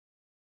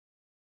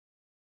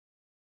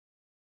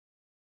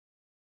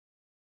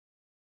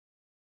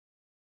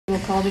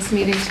call this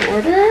meeting to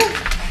order.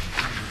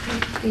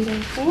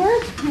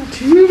 8:04, not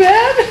too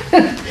bad.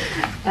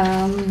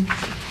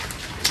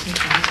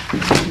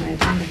 My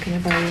agenda, can I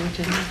borrow your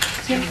agenda?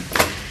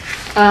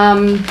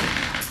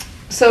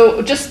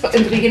 So just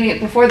in the beginning,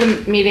 before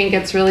the meeting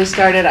gets really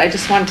started, I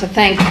just want to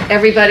thank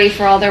everybody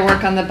for all their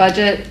work on the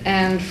budget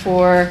and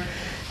for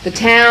the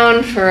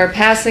town for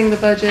passing the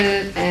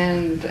budget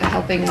and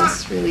helping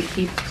us really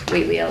keep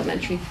Whately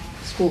Elementary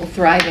School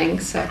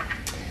thriving. So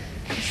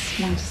I just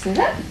wanted to say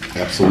that.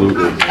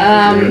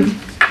 Absolutely.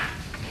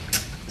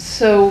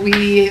 So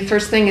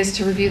first thing is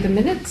to review the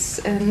minutes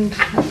and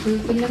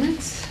approve the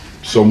minutes.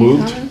 So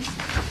moved.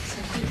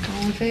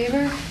 All in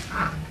favor?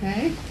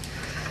 Okay.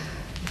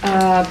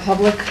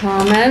 Public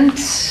comment.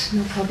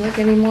 No public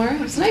anymore.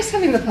 It was nice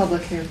having the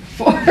public here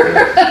before.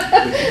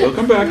 They'll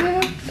come back.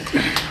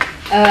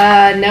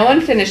 Yeah. No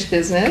unfinished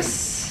business,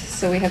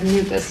 so we have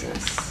new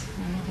business.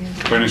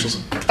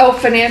 Financials. Oh,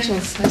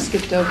 financials. I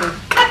skipped over.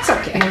 That's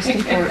okay. Most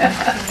important.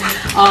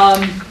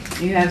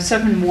 You have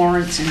 7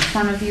 warrants in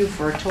front of you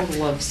for a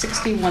total of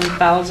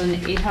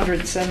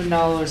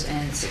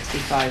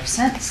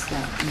 $61,807.65.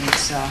 That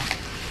needs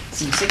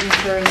some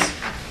signatures.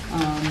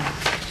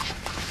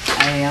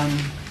 I am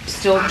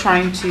still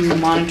trying to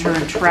monitor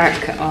and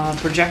track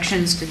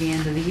projections to the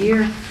end of the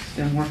year.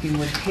 Been working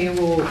with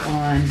payroll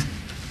on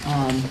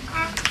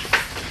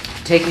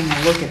taking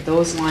a look at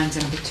those lines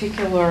in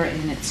particular,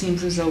 and it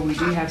seems as though we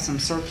do have some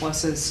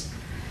surpluses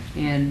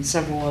in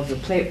several of the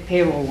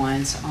payroll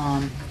lines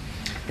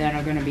that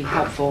are going to be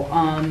helpful.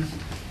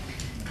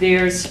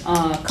 There's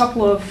a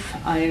couple of,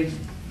 I've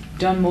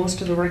done most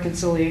of the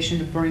reconciliation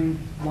to bring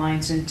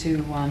lines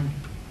into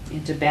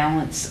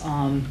balance.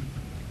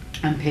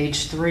 On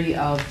page 3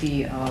 of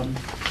the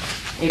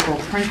April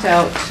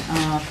printout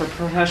for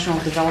professional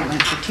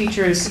development for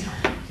teachers,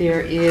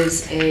 there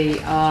is a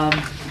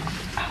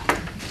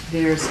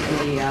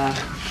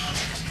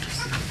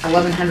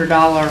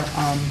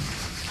 $1,100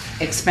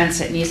 expense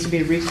that needs to be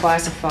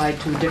reclassified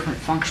to a different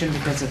function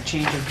because of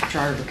change of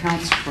chart of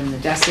accounts from the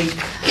DESI.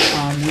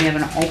 We have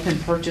an open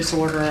purchase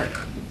order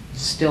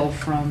still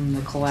from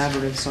the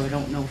collaborative, so I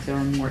don't know if there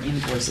are more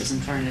invoices.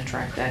 I'm trying to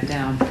track that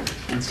down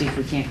and see if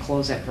we can't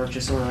close that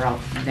purchase order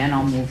out. Then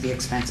I'll move the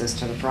expenses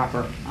to the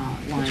proper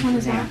line. Which one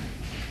is that?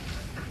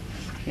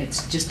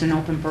 It's just an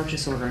open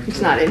purchase order.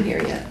 It's not in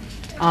here yet.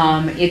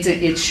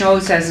 It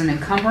shows as an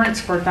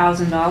encumbrance for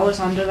 $1,000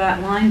 under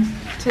that line.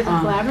 To the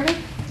collaborative?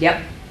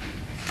 Yep.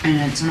 And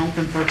it's an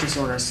open purchase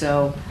order,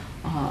 so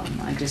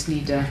I just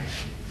need to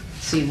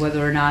see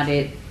whether or not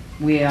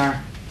we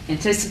are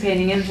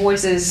anticipating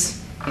invoices.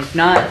 If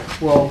not,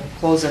 we'll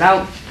close it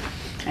out,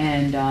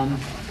 and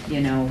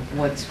you know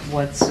what's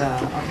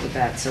up with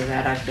that. So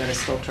that I've got to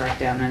still track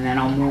down, and then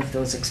I'll move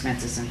those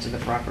expenses into the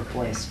proper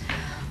place.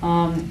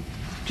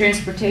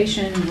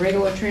 Transportation,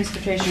 regular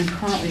transportation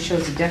currently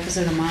shows a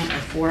deficit amount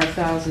of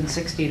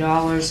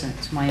 $4,060.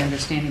 It's my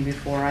understanding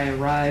before I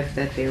arrived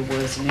that there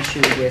was an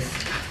issue with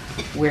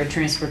where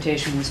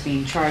transportation was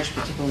being charged,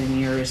 particularly in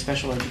the area of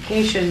special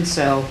education.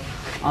 So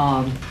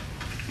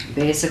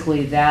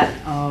basically that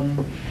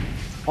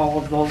all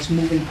of those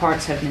moving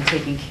parts have been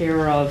taken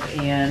care of,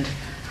 and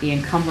the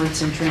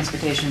encumbrance in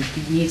transportation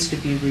needs to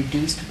be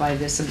reduced by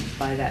that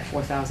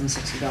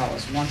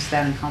 $4,060. Once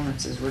that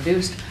encumbrance is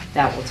reduced,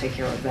 that will take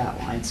care of that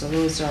line. So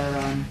those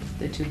are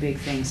the 2 big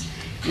things.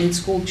 In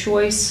school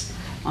choice,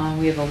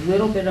 we have a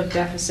little bit of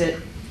deficit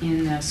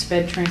in the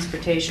sped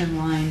transportation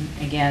line.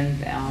 Again,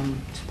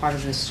 it's part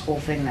of this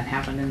whole thing that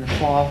happened in the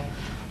fall.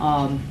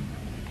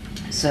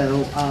 It's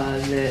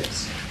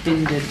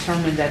been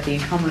determined that the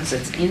encumbrance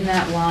that's in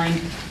that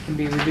line can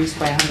be reduced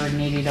by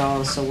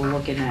 $180, so we're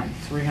looking at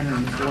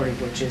 $340,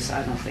 which is,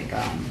 I don't think,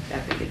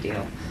 that big a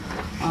deal.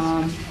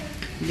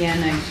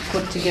 Again, I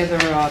put together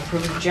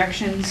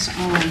projections,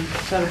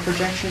 set of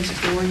projections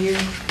for you,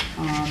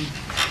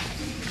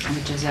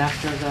 which is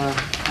after the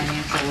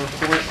financial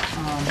report.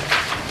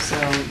 So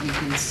you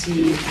can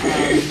see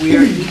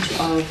where each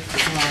of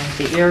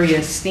the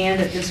areas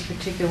stand at this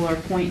particular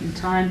point in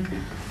time.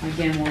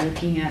 Again, we're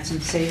looking at some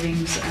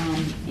savings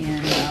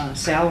in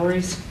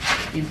salaries,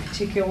 in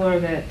particular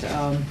that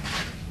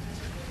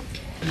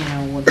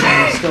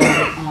we're still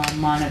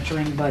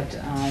monitoring. But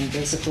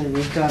basically,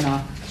 we've done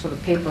a sort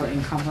of paper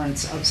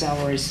encumbrance of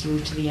salaries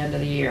through to the end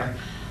of the year.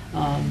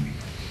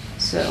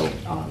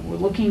 We're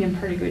looking in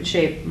pretty good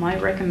shape. My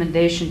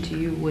recommendation to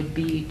you would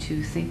be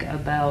to think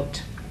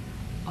about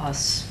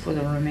us for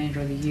the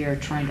remainder of the year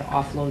trying to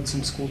offload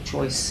some school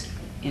choice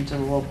into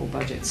the local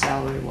budget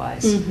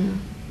salary-wise,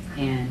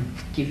 and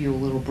give you a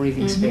little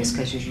breathing space,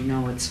 because as you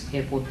know,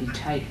 it will be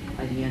tight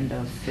by the end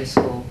of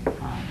fiscal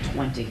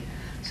 20.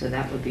 So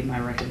that would be my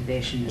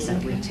recommendation, is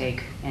that we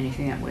take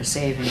anything that we're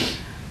saving,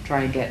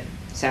 try and get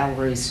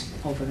salaries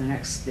over the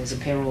next, there's a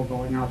payroll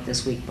going out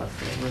this week, but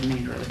for the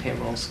remainder of the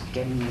payrolls,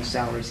 getting those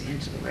salaries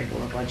into the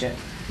regular budget,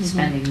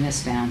 spending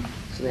this down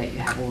so that you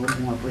have a little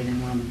more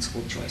breathing room in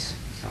school choice.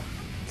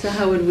 So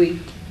how would we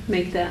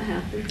make that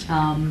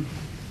happen?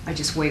 I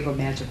just wave a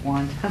magic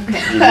wand. Okay.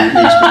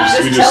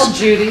 We Tell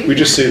Judy. We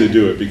just say to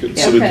do it,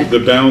 because, so Okay. the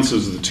balance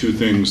is the two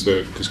things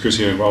that, because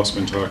Chrissy and I have also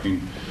been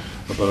talking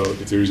about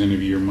if there's any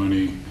of your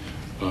money,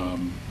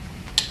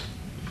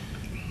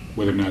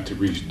 whether or not to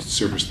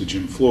resurface the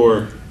gym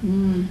floor,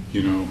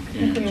 you know,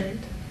 and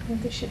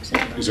is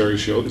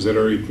that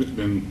already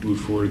been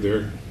moved forward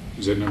there?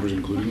 Is that numbers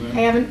including that?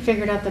 I haven't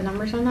figured out the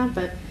numbers on that,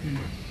 but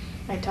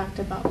I talked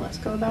about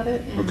Lesko about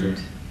it, and Okay.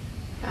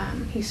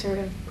 He sort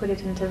of put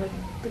it into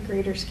the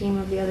greater scheme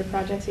of the other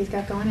projects he's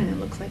got going, and it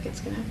looks like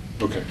it's gonna.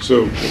 Okay,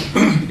 so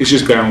it's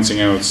just balancing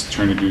out, it's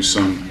trying to do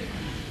some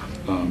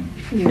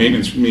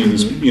maintenance,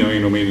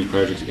 maintenance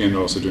projects and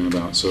also doing the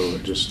balance, so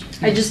it just.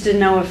 I just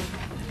didn't know if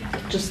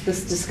just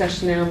this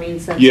discussion now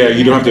means that. Yeah,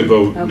 you don't have to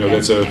vote, no,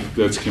 Okay.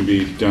 that can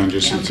be done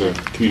just into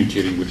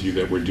communicating with you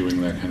that we're doing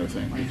that kind of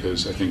thing,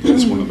 because I think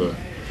that's one of the,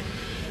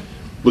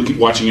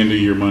 watching into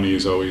your money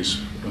is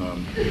always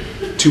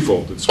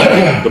twofold. It's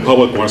the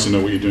public wants to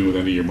know what you're doing with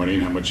any of your money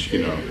and how much,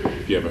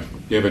 if you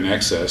have an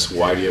excess,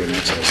 why do you have an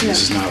excess? And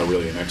this is not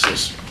really an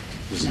excess.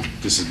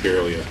 This is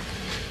barely a,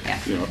 Yeah,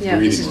 breathing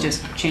this is room.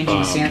 just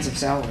changing sands of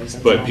salaries.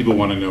 that's But all. people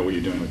want to know what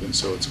you're doing with it,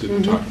 so it's good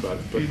to talk about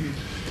it. But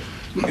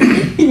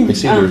I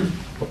see there.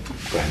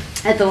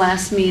 At the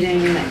last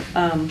meeting,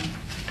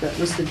 that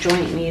was the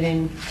joint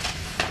meeting,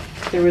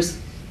 there was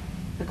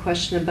a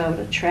question about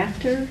a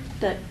tractor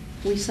that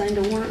we signed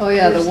a warrant. Oh,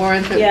 yeah, the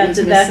warrant that Yeah, was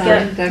did that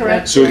missigned, get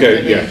correct? so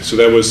so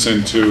that was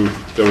sent to,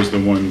 that was the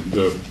one,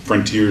 the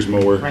Frontiers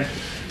mower. Right.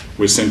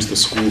 Was sent to the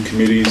school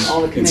committees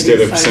All the committees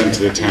instead of signed sent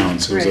to it. the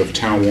towns. So it was a Right.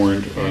 town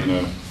warrant on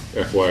the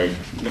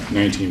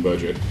FY19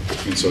 budget,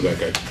 and so that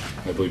guy,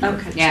 I believe.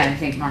 Okay. Yeah, I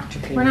think Mark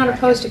took it. We're not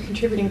opposed to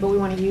contributing, but we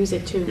want to use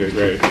it too.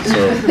 Yeah, right,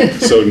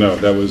 so no,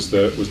 that was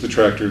the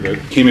tractor that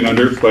came in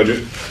under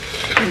budget.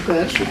 Oh,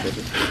 good.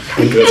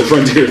 That's a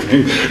Frontier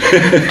thing.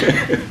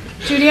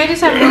 Judy, I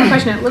just have one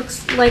question. It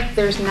looks like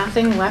there's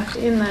nothing left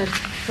in the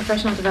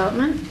professional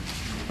development.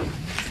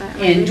 Am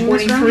I In reading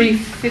this wrong?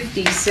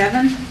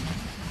 2357,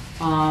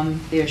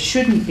 there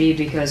shouldn't be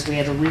because we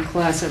had to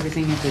reclass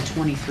everything into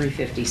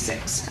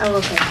 2356. Oh,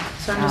 okay.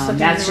 So I'm just looking in the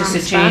That's just wrong a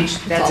spot. change,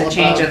 that's all a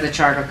change above of the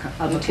chart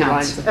of the two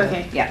accounts. lines of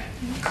Okay. Yeah,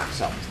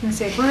 so, I was gonna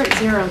say, if we're at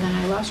 0, then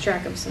I lost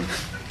track of some.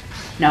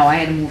 no, I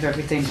had to move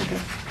everything Okay.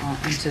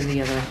 into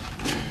the other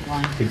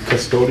line. The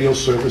custodial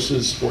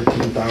services,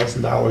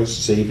 $14,000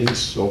 savings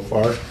so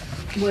far.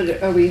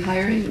 What, are we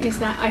hiring? Is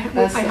that, I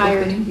That's the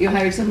hired. opening? You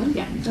hired someone?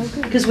 Yeah.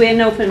 Okay. Because we had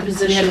an open We had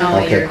position an all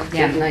all Okay. year.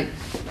 year, Yeah. like,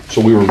 So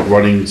we were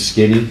running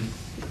skinny.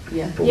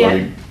 yeah. We're Yeah,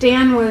 running-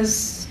 Dan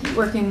was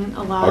working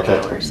a lot of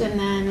Okay. hours, and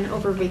then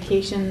over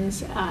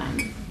vacations,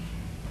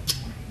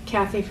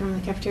 Kathy from the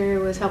cafeteria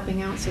was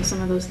helping out, so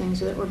some of those things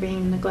that were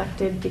being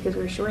neglected because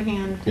we were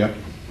shorthand. Yep.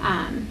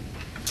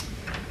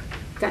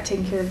 Got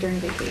taken care of during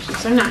vacation,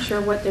 so I'm not sure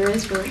what there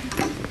is for,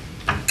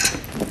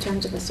 in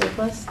terms of a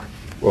surplus.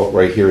 Well,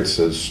 right here it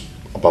says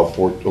about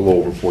a little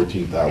over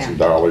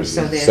 $14,000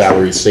 So in there's-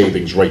 salary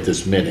savings right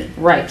this minute.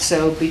 Right,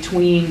 so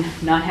between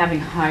not having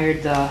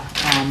hired the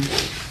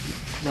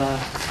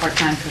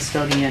part-time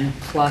custodian,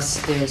 plus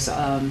there's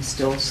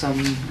still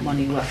some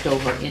money left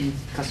over in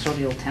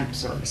custodial temp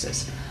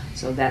services.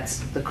 So that's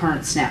the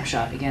current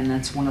snapshot. Again,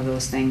 that's one of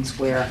those things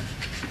where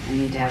I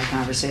need to have a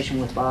conversation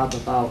with Bob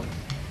about,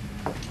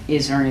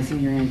 is there anything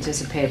you're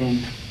anticipating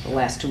the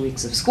last 2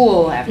 weeks of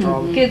school after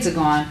all the kids are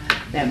gone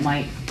that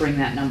might bring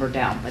that number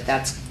down? But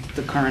that's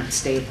the current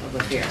state of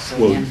affairs. So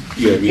Well, again,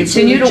 yeah, I mean, it's-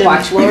 continue to Jim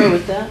watch. Fleur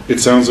with that? It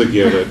sounds like,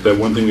 that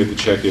one thing we have to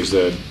check is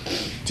that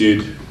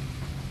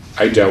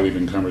I doubt we've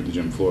encumbered the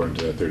gym floor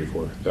into that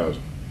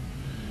 34,000.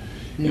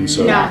 And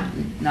so. No.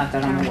 Not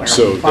that I'm aware of.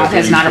 So Bob that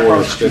has not 34,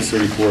 approached. that's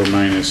 34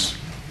 minus,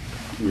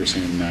 we were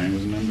saying 9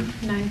 was the number?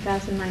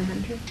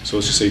 9,900. So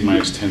let's just say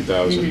minus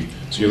 10,000,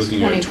 so you're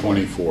looking at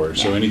 24.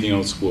 So Yeah. anything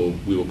else we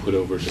will put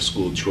over to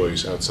school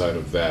choice outside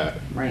of that,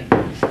 Right,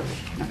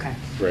 okay.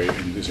 right?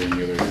 And is there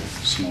any other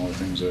smaller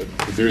things that,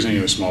 if there's any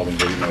other small things,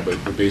 let me know,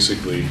 but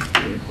basically,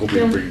 we're hoping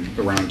to bring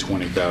around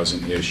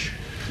 20,000-ish.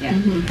 Yeah.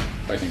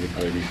 I think it'd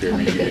probably be fair,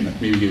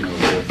 maybe get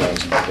another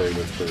 4,000 to play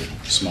with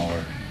for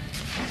smaller.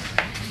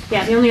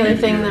 Yeah, the only other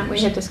Maybe thing yours. that we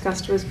had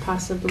discussed was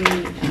possibly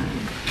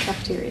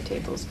cafeteria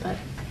tables, but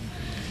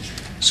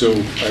So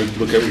I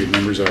look at what your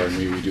numbers are, and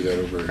maybe we do that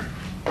over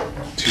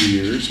 2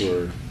 years,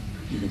 or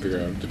you can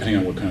figure out, depending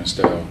on what kind of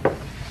style.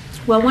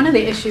 well, one of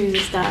the issues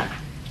is that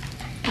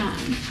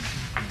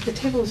the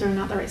tables are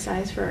not the right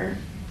size for our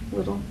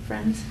little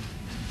friends.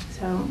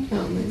 So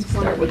Let's it's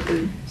one start of- with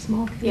the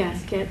small. yeah,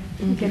 get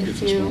a Get the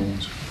small few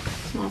ones.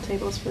 small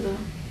tables for the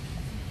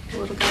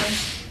little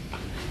guys.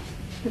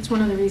 That's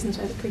one of the reasons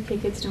why the pre-K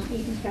kids don't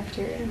eat in the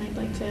cafeteria, and I'd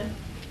like to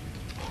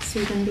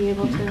see them be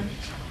able to,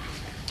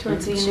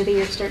 towards the end of the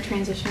year, start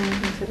transitioning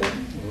into the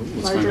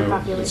Let's larger find out,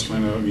 population. let's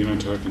find out, you're not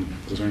talking,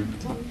 those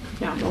aren't,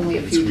 No. Only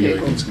a it's few gonna be like,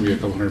 tables. it's gonna be a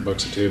couple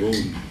 $100 a table,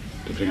 and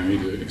depending on how you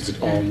do it, if it's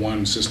all in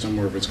one system,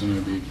 or if it's gonna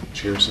be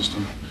chair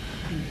system.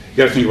 You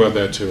gotta think about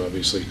that too,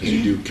 obviously, because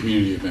you do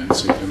community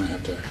events, so you're gonna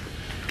have to,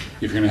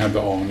 if you're gonna have the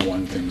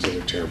all-in-one things, those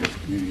are terrible for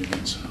community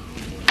events.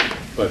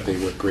 but they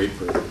work great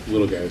for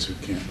little guys who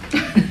can't Yeah.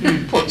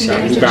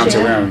 who bounce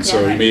around.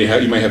 So Yeah.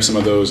 you might have some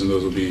of those, and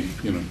those will be,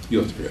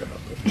 you'll have to figure it out.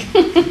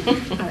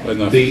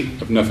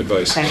 But enough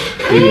advice. Okay.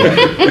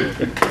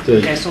 The-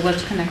 Okay, so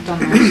let's connect on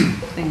those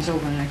things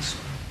over the next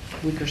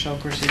week or so,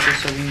 Chrissy,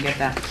 just so we can get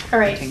that All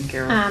right. taken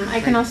care of. I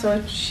can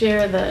also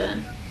share the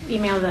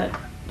email that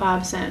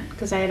Bob sent,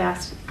 because I had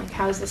asked, like,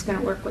 how is this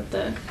gonna work with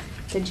the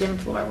gym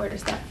floor? Where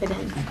does that fit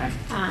in? Okay.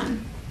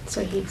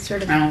 So he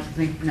sort of I don't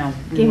think, no,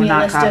 we gave were me a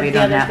not list of copied the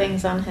on other that.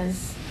 things on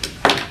his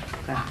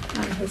Okay.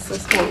 list.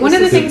 What One was of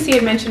the this? things he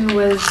had mentioned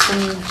was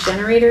some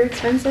generator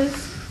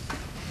expenses.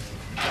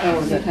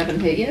 Oh, that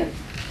haven't paid yet?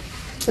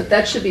 But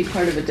that should be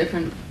part of a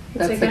different, It's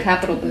that's like the a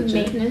capital budget.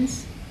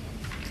 Maintenance.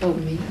 Oh,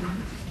 me.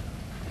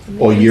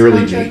 Oh,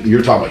 yearly,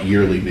 you're talking about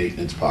yearly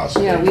maintenance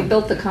possibly. Yeah, we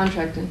built the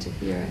contract into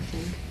here, I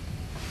think,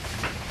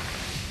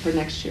 for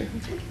next year.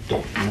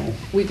 Don't know.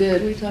 We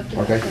did, we talked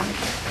about Okay. that,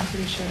 I'm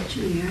pretty sure.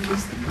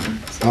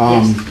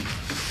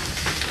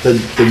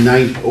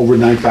 The over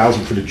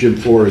 9,000 for the gym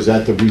floor, is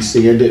that to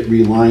re-sand it,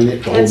 reline it,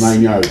 the whole That's-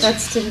 9 yards?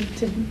 That's to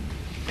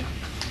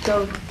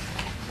go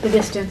the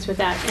distance with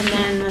that. And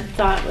then the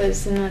thought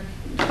was in the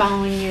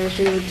following years,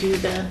 we would do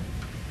the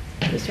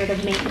sort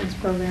of maintenance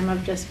program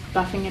of just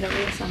buffing it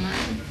over the summer.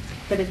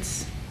 But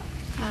it's,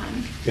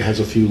 It has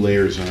a few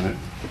layers on it.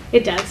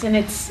 it does, and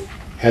it's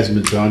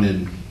Hasn't been done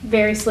in,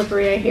 very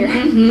slippery, I hear.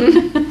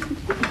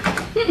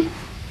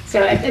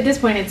 So at this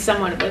point, it's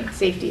somewhat of a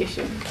safety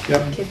issue.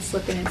 Yep. Kids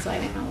slipping and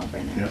sliding all over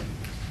in there. yep,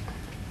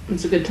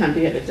 It's a good time to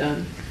get it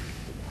done,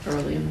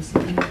 early in the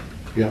summer.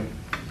 yep.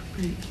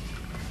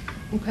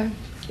 Okay,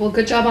 well,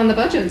 good job on the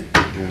budget,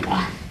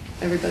 Yeah.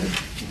 everybody,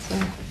 so,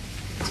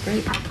 that's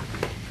great.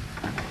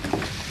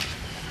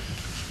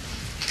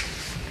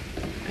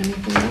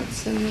 Anything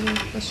else, any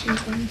other questions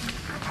on?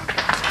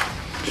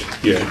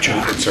 Yeah,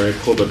 I'm sorry, I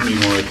pulled up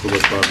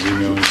Bob's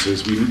email, and it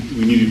says, we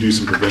need to do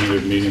some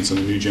preventative maintenance on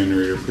the new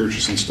generator,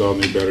 purchase, install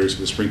new batteries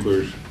for the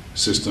sprinkler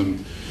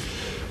system,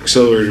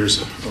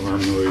 accelerators,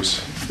 alarm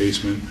noise,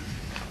 basement,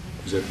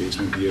 is that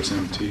basement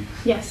BSMT?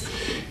 Yes.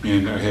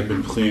 And I have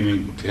been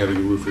planning to having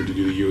a roofer to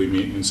do the yearly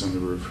maintenance on the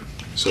roof.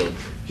 So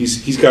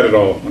he's got it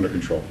all under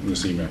control in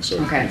this email, so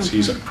Okay. I'm just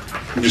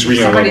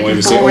reading out Somebody only can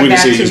to say, forward only to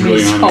that say to he's me,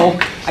 really on so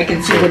it. I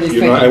can see So, what he's I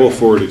thinking. will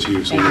forward it to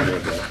you, so you Thank you.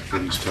 have that,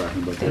 what he's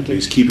talking about. Thank But you.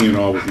 he's keeping it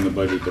all within the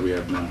budget that we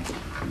have now.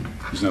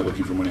 He's not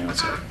looking for money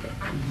outside of that.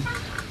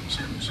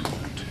 So,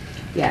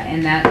 Yeah,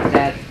 and that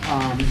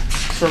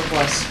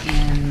surplus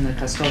in the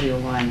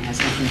custodial line has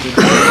nothing to do with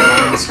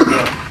the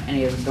lines for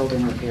any of the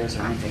building repairs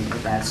or anything,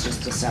 but that's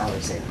just a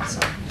salary savings, so,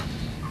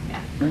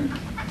 yeah.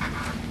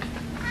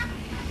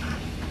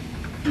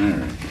 All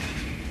right.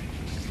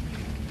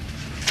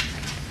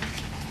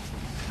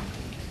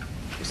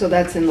 So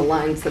that's in the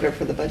lines that are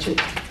for the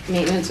budget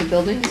maintenance of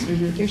buildings,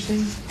 Mhm. you're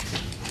saying?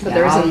 But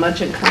there Yeah, isn't I'll-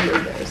 much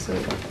encumbered there, so.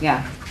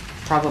 Yeah,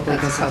 probably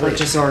That's because the probably-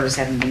 purchase orders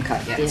haven't been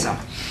cut Yeah. yet, so.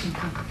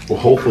 Well,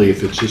 hopefully,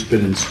 if it's just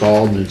been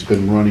installed and it's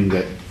been running,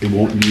 that it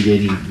won't need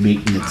any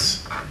maintenance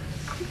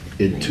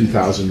in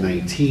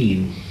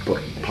 2019, but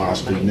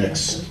possibly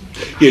next.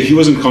 Yeah, he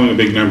wasn't calling it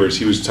big numbers.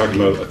 He was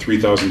talking about a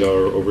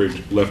 $3,000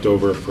 overage left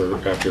over for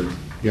after.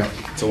 Yeah,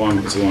 It's a long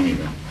email.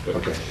 But,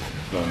 okay.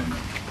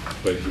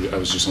 I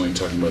was just only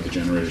talking about the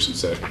generator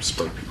since that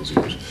sparked people's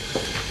ears.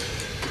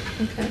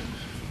 Okay.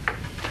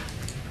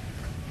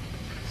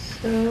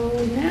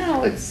 So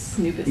now it's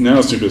new business. Now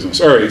it's new business.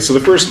 All right, so the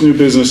first new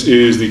business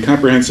is the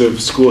Comprehensive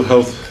School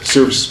Health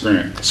Service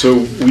Grant.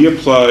 So we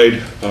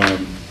applied,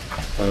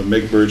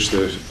 Meg Birch,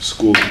 the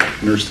school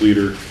nurse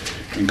leader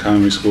and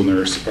Conway school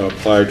nurse,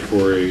 applied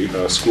for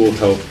a school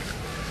health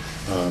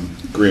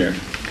grant.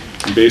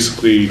 And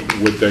basically,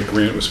 what that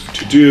grant was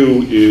to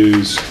do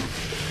is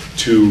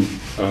to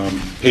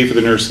pay for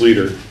the nurse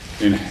leader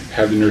and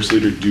have the nurse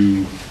leader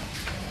do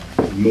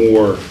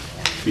more,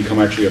 become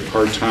actually a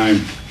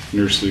part-time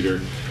nurse leader.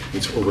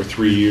 It's over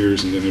 3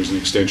 years, and then there's an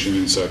extension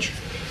and such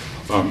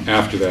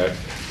after that.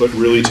 But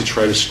really to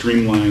try to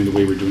streamline the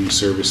way we're doing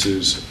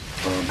services,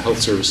 health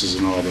services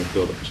in all of our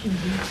buildings.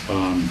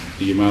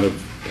 The amount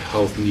of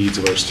health needs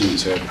of our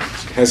students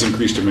has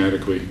increased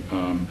dramatically,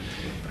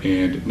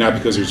 and not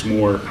because there's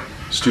more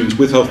students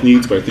with health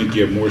needs, but I think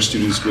you have more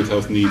students with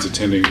health needs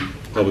attending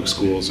public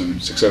schools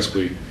and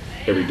successfully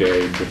every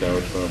day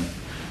without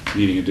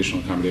needing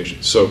additional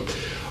accommodations. So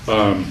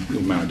the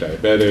amount of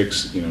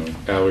diabetics,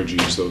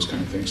 allergies, those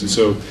kind of things. And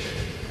so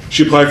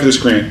she applied for this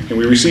grant, and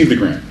we received the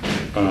grant.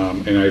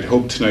 And I'd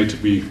hoped tonight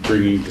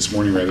this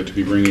morning to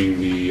be bringing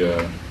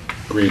the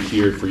grant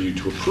here for you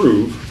to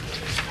approve.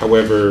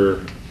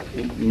 However,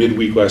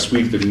 midweek last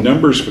week, the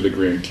numbers for the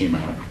grant came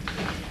out,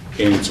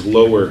 and it's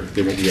lower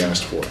than what we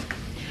asked for.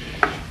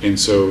 And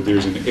so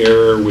there's an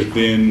error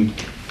within,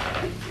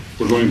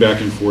 we're going back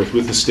and forth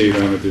with the state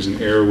on it, there's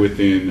an error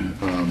within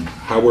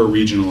how we're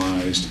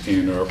regionalized,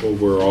 and our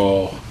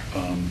overall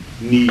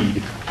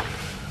need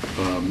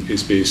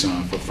is based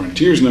on the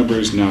Frontiers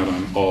numbers, not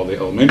on all the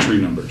elementary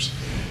numbers.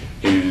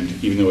 And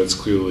even though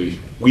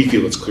we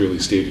feel it's clearly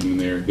stated in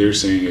there, they're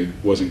saying it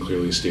wasn't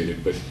clearly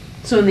stated, but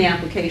So in the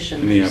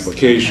application? in the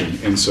application.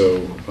 And so,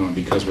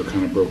 because we're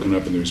kind of broken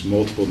up and there's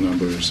multiple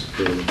numbers,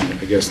 they're looking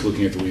at, I guess,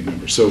 looking at the lead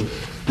number. So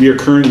we are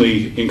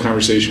currently in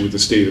conversation with the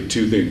state of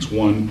two things.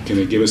 One, can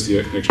they give us the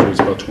extra, it's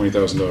about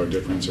 $20,000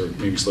 difference, or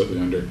maybe slightly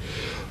under.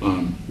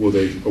 Will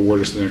they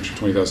award us the extra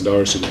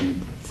 $20,000 so we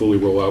can fully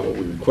roll out what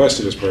we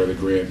requested as part of the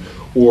grant?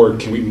 Or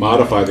can we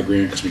modify the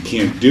grant because we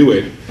can't do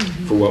it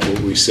for what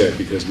we said,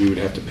 because we would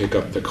have to pick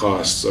up the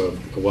costs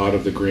of, a lot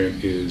of the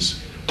grant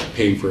is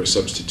paying for a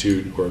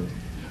substitute, or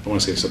I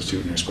want to say a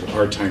substitute nurse, but a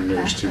part-time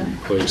nurse to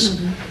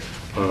replace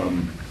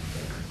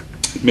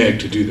Meg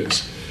to do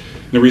this.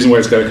 And the reason why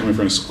it's got to come in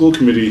front of school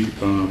committee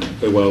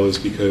as well is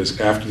because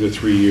after the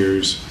 3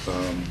 years,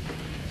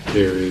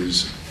 there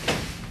is,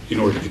 in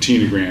order to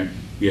continue the grant,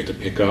 we have to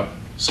pick up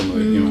some of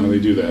the, you know, how they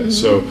do that.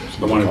 So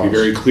I want to be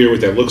very clear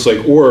what that looks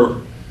like,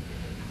 or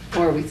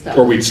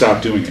we'd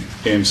stop doing it.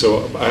 And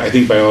so I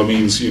think by all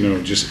means, you know,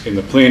 just in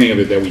the planning of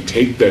it, that we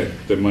take the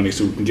money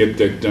so we can get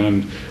that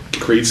done,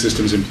 create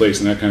systems in place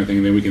and that kind of thing,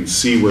 and then we can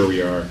see where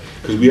we are.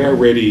 Because we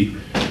already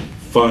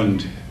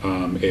fund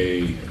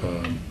a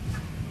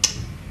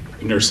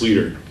nurse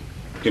leader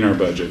in our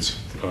budgets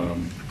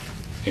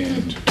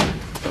and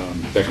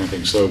that kind of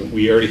thing. So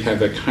we already have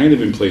that kind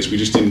of in place. We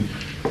just didn't,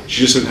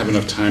 she just doesn't have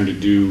enough time to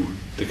do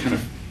the kind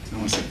of, I don't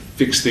want to say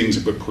fix things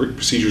and put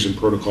procedures and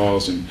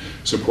protocols and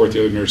support the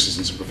other nurses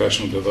and some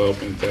professional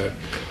development that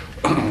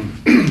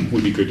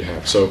would be good to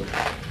have. So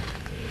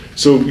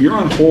you're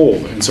on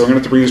hold, and so I'm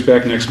going to have to bring this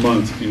back next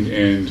month,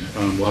 and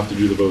we'll have to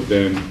do the vote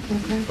then.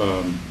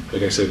 Okay.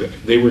 Like I said,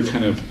 they were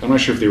kind of, I'm not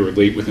sure if they were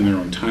late within their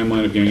own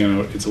timeline of getting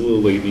out. It's a little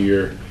late in the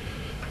year,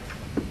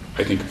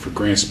 I think, for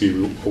grants to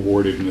be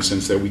awarded, in the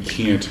sense that we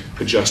can't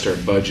adjust our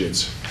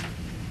budgets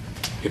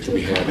if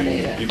we have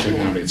any, to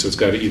accommodate. So it's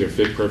got to either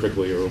fit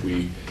perfectly, or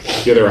the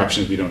other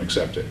option is we don't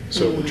accept it.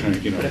 So we're trying to,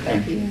 you know, Put it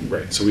back in.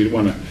 right. So we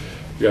want to,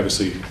 we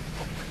obviously,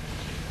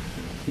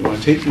 we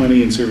want to take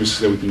money and services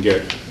that we can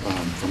get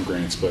from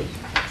grants, but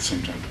at the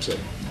same time,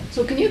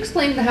 So can you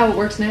explain how it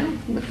works now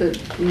with the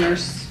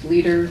nurse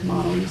leader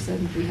model you said?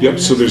 We have Yep,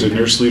 so there's a leader?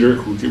 nurse leader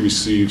who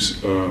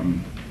receives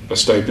a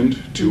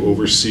stipend to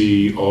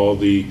oversee all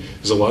the,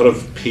 there's a lot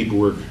of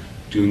paperwork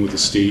dealing with the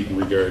state in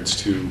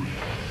regards to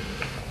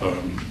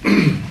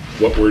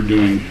what we're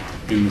doing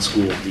in the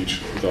school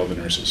with all the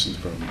nurses, and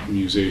from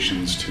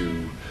immunizations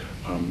to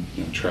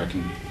you know,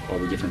 tracking all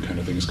the different kind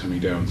of things coming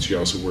down. She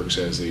also works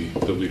as the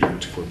leader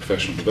for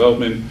professional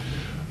development,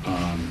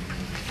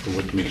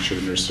 for making sure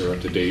the nurses are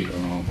up to date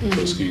on all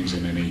those things,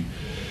 and any,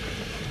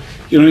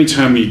 you know,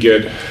 anytime we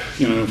get,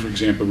 you know, for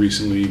example,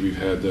 recently we've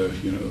had the,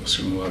 you know,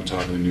 certainly a lot of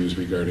talk in the news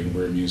regarding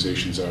where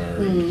immunizations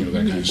are, and, you know,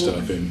 that kind of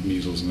stuff, and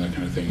measles and that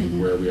kind of thing,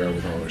 and where we are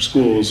with all our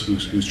schools,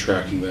 who's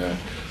tracking that.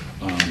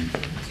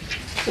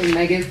 So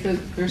Meg is the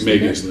nurse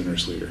Meg leader? is the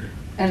nurse leader.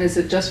 And is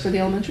it just for the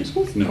elementary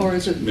schools? No, Or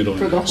is it middle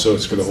for and the high. So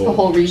it's for the whole. The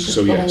whole region?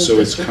 So the yeah, whole so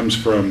it district? comes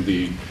from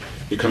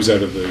it comes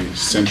out of the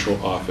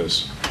central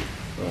office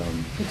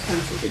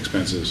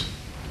expenses.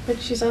 But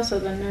she's also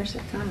the nurse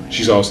at Conway.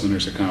 She's also the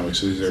nurse at Conway,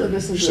 so So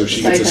this is so a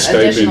she gets a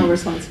stipend, additional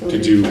stipend to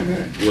responsibility do for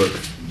her. work.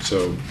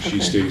 So she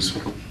Okay.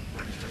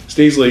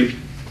 stays late.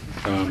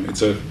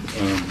 It's a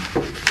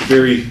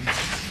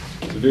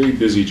very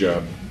busy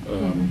job.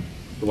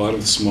 A lot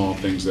of the small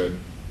things that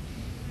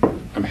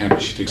I'm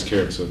happy she takes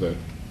care of, so that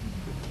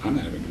I'm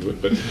not having to do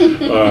it. But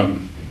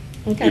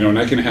Okay. you know, and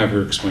I can have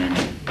her explain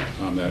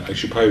that.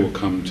 She probably will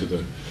come to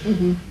the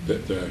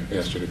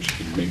asked her if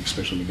she could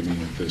especially make a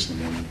meeting like this in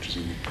the morning, which is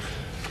easy,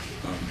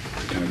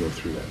 to kind of go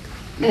through that.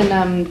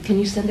 And can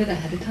you send it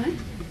ahead of time?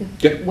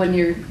 Yep. When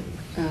you're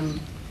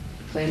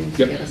planning to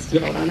Yep. get us to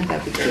Yep. vote on it,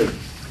 that'd be great.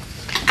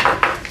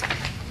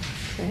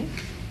 Okay.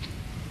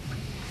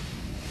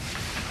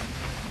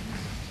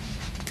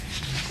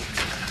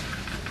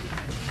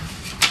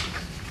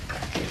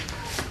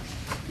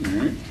 All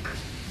right.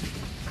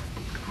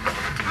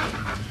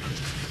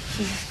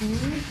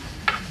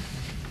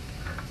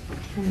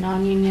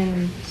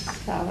 Non-union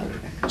salary.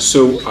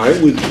 So I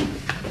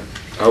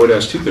would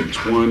ask two things.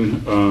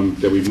 One,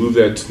 that we move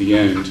that to the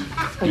end,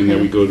 and that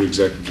we go to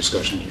executive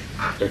session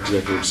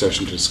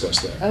to discuss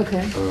that.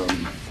 Okay.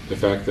 The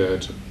fact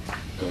that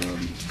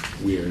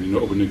we are in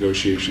open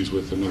negotiations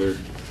with our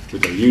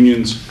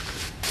unions,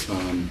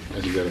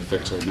 I think that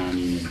affects our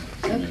non-union,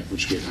 and that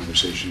would be a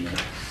conversation that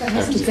That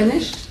happens. hasn't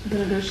finished? The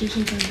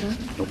negotiations aren't done?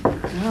 Nope.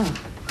 Oh,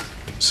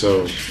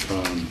 So,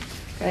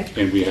 okay.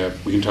 and we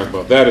can talk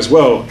about that as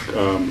well,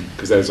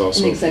 because that is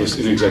also In executive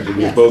listed in executive.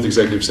 We have yes. both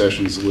executive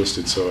sessions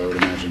listed, so I would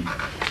imagine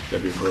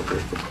that'd be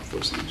appropriate for both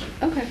those things.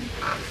 Okay.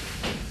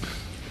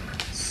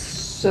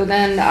 So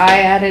then I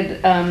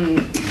added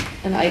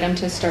an item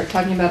to start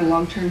talking about a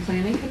long-term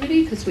planning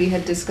committee, because we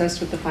had discussed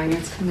with the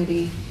finance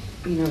committee,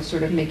 you know,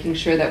 sort of making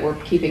sure that we're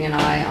keeping an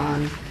eye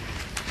on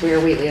where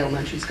Whately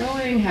Elementary is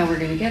going, how we're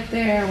going to get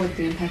there, what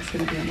the impact's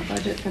going to be on the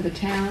budget for the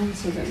town,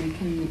 so that we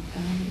can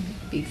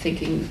be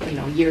thinking,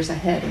 years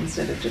ahead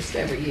instead of just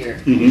every year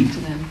Mhm. to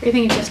them. Are you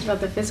thinking just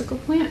about the physical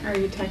plant, or are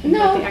you talking No,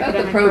 about the about the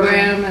academic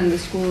program and the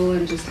school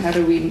and just how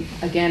do we,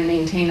 again,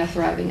 maintain a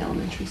thriving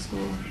elementary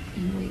school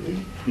in Whately.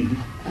 Mhm.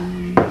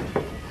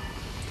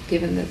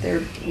 Given that they're,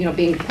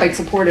 being quite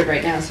supportive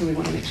right now, so we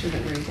want to make sure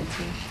that we're able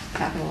to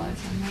capitalize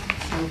on that,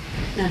 so.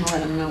 And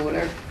let them know what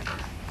our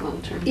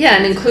long-term. Yeah,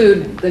 and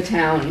include the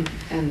town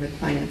and the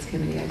finance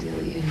committee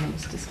ideally in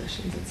those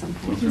discussions at some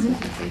point, so Okay.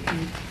 that they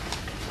can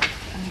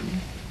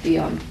be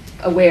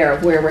aware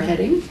of where we're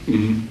heading.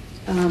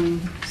 Mhm.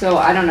 So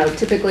I don't know,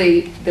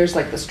 typically, there's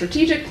like the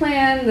strategic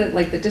plan that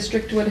like the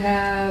district would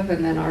have,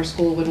 and then our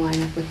school would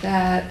line up with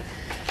that.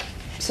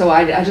 So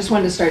I just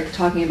wanted to start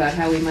talking about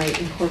how we might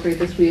incorporate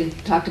this. We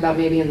had talked about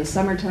maybe in the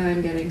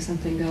summertime getting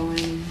something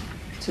going,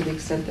 to the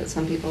extent that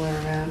some people are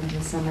around in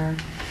the summer.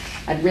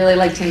 I'd really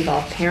like to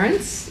involve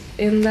parents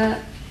in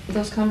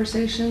those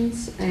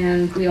conversations,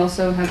 and we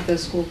also have the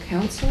school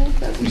council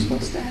that we're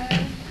supposed to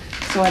have.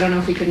 So I don't know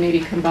if we could maybe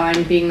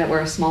combine, being that we're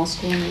a small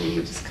school, maybe we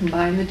could just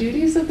combine the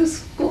duties of the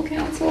school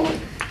council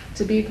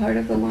to be part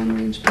of the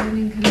long-range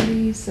planning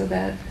committee, so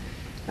that,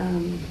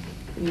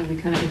 we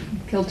kind of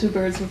kill two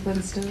birds with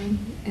one stone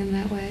in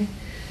that way.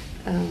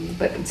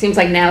 But it seems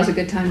like now's a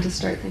good time to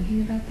start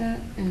thinking about that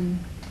and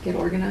get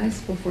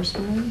organized before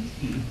school ends.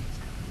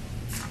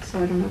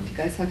 So I don't know if you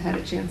guys have had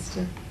a chance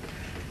to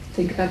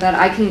think about that.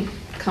 I can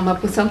come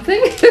up with something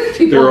if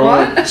people They're all-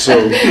 want.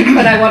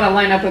 but I want to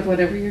line up with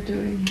whatever you're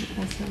doing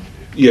also.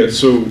 Yeah,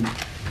 so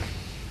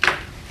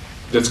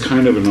that's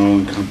kind of an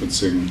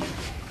all-encompassing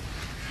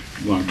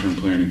long-term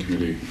planning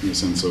committee in the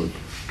sense of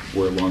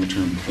we're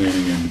long-term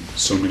planning in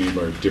so many of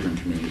our different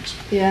committees.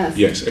 Yes.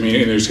 Yes, I mean,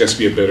 and there's got to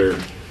be a better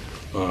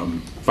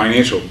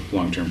financial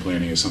long-term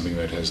planning is something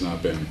that has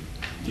not been,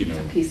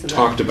 piece of that.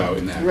 talked about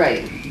in that.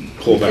 Right.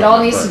 Pulled out. It all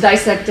in that needs to part.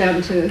 dissect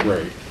down to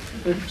Right.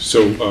 the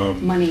So,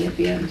 money at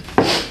the end.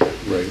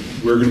 right,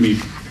 we're going to be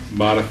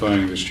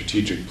modifying the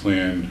strategic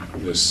plan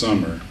this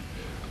summer.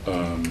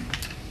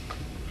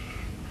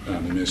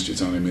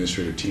 It's on the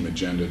administrative team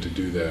agenda to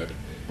do that.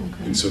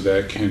 Okay. And so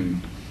that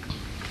can,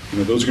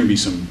 those are going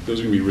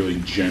to be really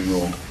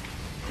general,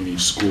 and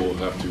each school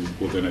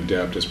will then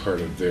adapt as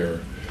part of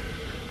their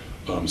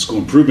school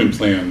improvement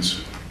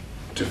plans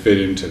to fit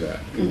into that.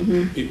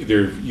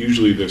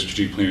 Usually the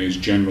strategic plan is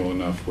general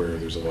enough where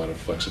there's a lot of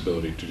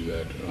flexibility to do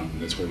that.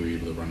 That's why we were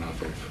able to run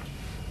off of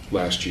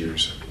last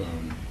year's,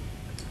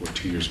 or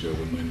 2 years ago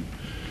when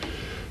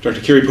Dr.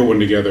 Carey put one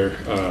together.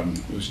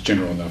 It was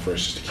general enough for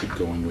us just to keep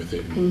going with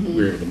it, and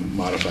we were able to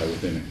modify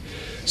within it.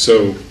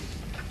 So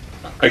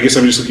I guess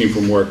I'm just looking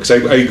for more, because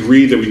I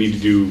agree that we need to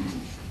do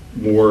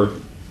more.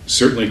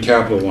 Certainly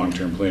capital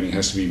long-term planning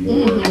has to be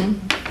more,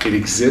 it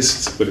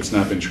exists, but it's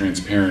not been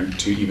transparent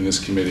to even this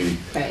committee.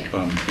 Right.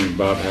 And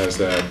Bob has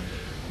a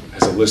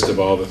list of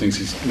all the things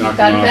he's knocking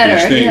Gotten off better,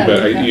 each thing, yeah,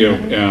 but we've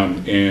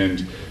gotten better.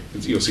 and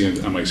you'll see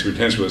on my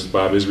superintendent's list,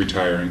 Bob is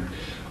retiring,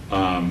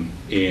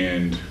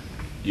 and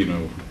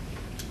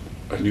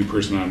a new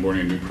person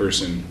onboarding, a new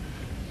person,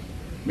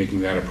 making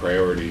that a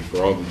priority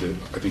for all the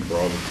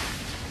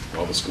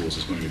schools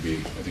is going to be.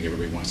 I think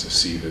everybody wants to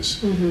see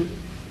this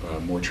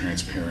more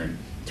transparent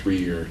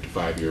 3-year to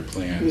 5-year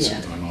plans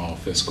Yeah. on all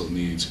fiscal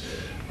needs,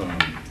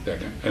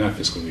 not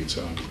fiscal needs,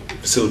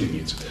 facility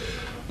needs.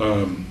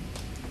 But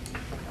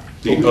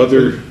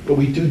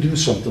we do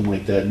something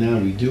like that now.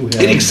 We do have.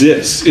 It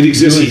exists. He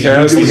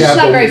has. We It's have just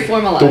not the- very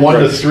formalized. The 1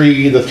 to Right.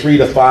 3, the 3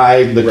 to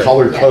 5, the Right.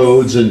 color Yes.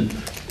 codes, and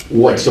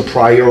what's the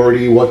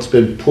priority, what's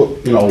been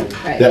put,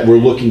 Right. that we're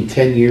looking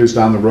 10 years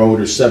down the road,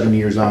 or 7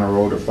 years down the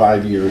road, or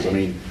 5 years. I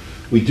mean,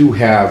 we do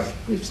have.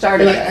 We've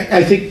started And that.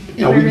 I think,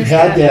 Never we've missed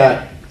had that.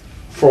 that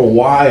for a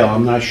while.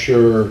 I'm not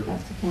sure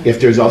That's the point. if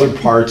there's other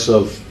parts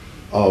of,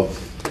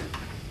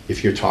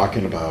 if you're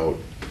talking about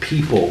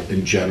people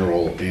in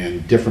general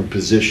and different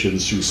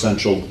positions through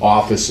central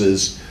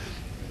offices,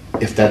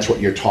 if that's what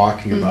you're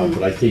talking about.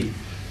 But I think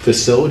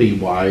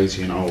facility-wise,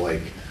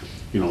 like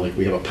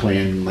we have a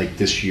plan like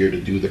this year to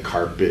do the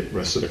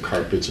rest of the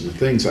carpets and the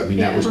things. I mean,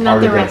 that Yeah, was well, not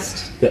part the of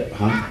rest.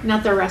 Huh?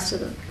 Not the rest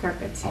of the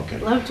carpets. Okay.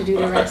 I'd love to do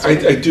the rest. I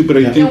do, but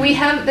I Yeah.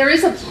 think There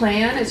is a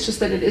plan, it's just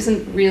that it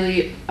isn't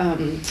really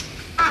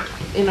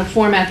in a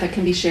format that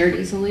can be shared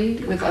easily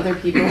with other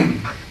people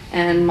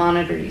and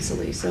monitored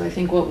easily. So I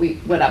think what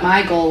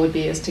my goal would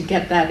be is to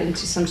get that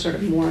into some sort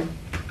of more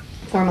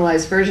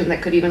formalized version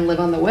that could even live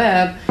on the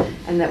web,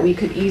 and that we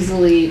could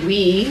easily,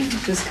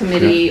 this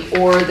committee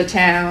or the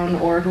town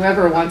or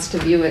whoever wants to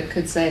view it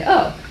could say,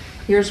 oh,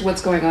 here's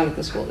what's going on at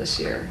the school this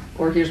year,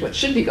 or here's what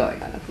should be going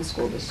on at the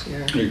school this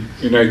year.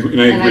 And I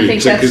agree. And I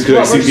think that's Because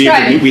what I think we're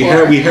striving we have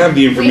the for. We have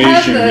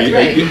information, the-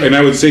 right. and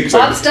I would say,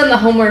 Bob's done the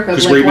homework of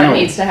 'Cause like right what now-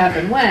 needs to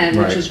happen when,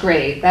 which Right. is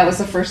great. That was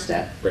the first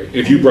step. right,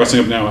 if you brought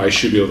something up now, I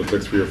should be able to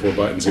click 3 or 4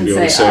 buttons and And be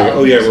able to say, say, oh,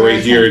 oh yeah, here's we're right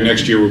what's here, and happening.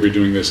 next year we'll be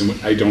doing this, and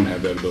I don't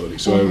have that ability,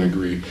 so I would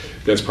agree,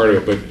 that's part of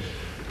it. But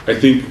I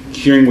think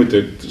hearing what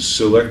the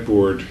select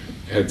board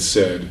had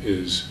said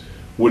is,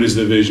 what is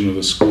the vision of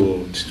the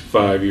school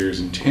 5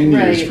 years and 10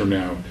 years Right. from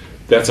now?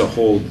 That's a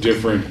whole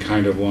different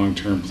kind of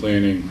long-term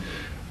planning.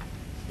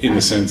 in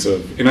the sense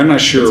of, and I'm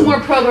not sure. It's more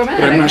programmatic,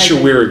 But I'm not I sure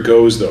think. where it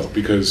goes though,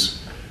 because,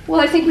 Well,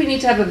 I think we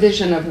need to have a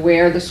vision of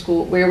where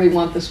we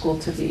want the school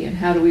to be, and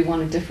how do we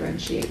want to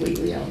differentiate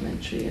Whately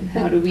Elementary, and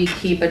how do we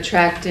keep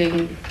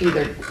attracting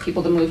either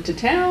people to move to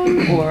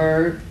town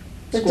or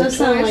That school does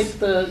sound like choice.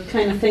 the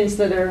kind of things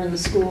that are in the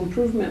school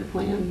improvement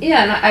plan.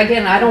 Yeah, and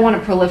again, I don't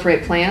want to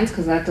proliferate plans,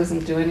 because that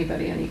doesn't do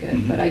anybody any good,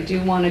 Mhm. but I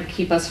do want to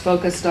keep us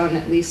focused on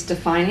at least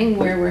defining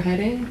where we're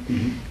heading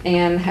Mhm.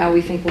 and how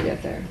we think we'll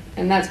get there.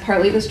 And that's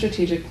partly the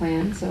strategic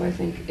plan, so I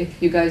think if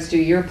you guys do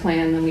your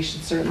plan, then we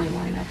should certainly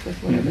line up with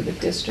whatever the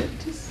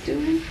district is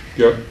doing.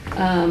 yep,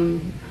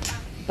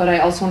 But I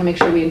also want to make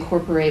sure we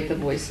incorporate the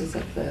voices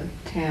of the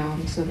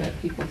town so that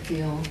people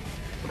feel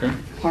okay.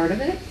 part of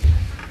it.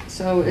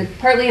 So it's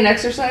partly an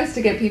exercise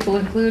to get people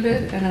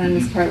included, and then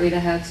it's partly to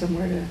have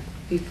somewhere to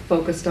be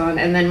focused on,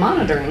 and then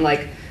monitoring,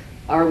 like,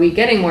 are we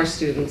getting more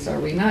students? Are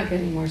we not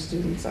getting more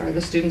students? Are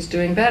the students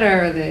doing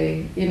better? Are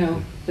they,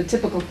 the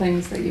typical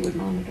things that you would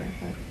monitor.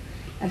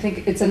 But I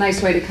think it's a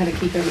nice way to kind of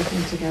keep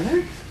everything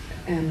together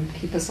and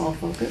keep us all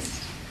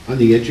focused. On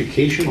the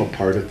educational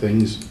part of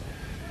things,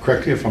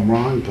 correct me if I'm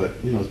wrong, but,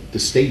 the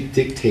state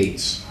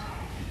dictates,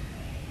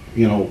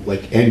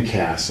 like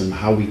MCAS and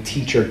how we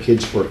teach our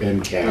kids for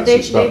MCAS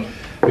and stuff.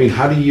 I mean,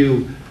 how do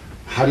you,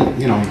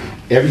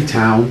 every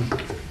town,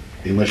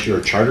 unless you're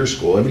a charter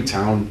school, every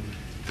town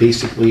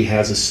basically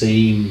has the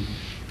same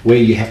way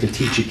you have to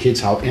teach your kids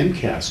how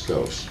MCAS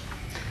goes.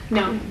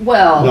 No.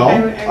 Well,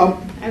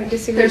 No. I would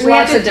disagree. there's We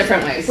have lots to- of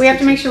different ways. We have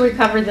to make sure we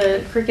cover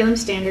the curriculum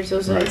standards,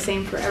 those are the Right.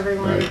 same for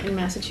everyone Right. in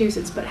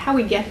Massachusetts, but how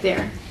we get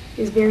there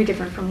is very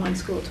different from one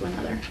school to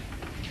another.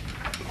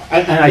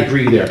 And I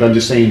agree there, but I'm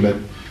just saying that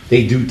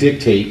they do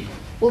dictate.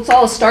 Well, it's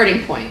all a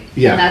starting point.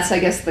 Yeah. And that's, I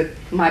guess,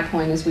 my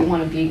point is we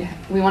want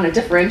to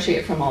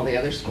differentiate from all the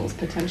other schools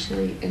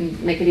potentially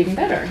and make it even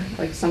better.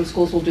 Like, some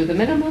schools will do the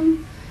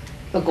minimum.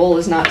 The goal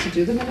is not to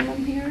do the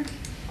minimum here.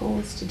 The goal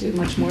is to do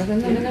much more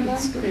than the minimum.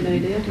 That's a great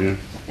idea. Yeah.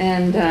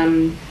 And,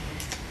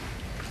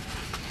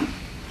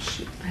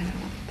 shoot, I don't know,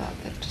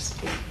 thought that just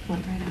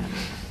went right out of my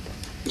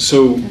head.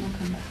 So, It'll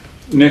come back.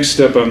 next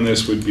step on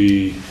this would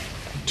be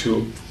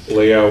to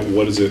lay out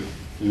what does it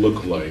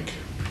look like?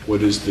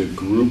 What does the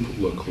group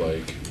look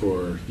like?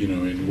 Or,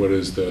 and what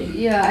is the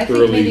Yeah, I think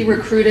early- maybe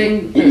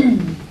recruiting,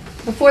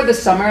 before the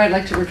summer, I'd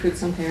like to recruit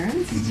some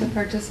parents to Mhm.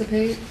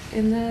 participate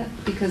in that,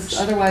 because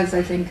otherwise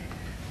I think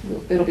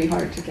it'll be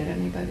hard to get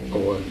anybody.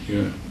 Oh,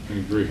 yeah, I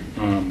agree.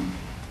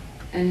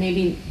 And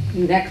maybe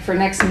for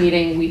next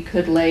meeting, we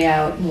could lay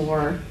out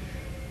more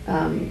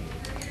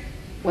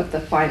what the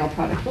final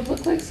product would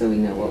look like, so we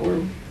know what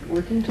we're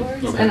working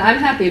towards. Okay. And I'm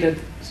happy to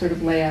sort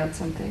of lay out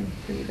something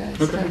for you guys,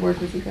 Okay. to work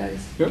with you guys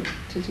Yep.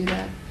 to do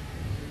that.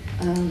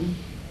 And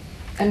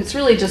it's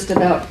really just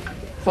about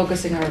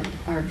focusing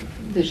our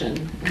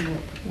vision and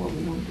what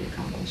we want to be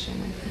accomplishing,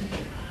 I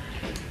think.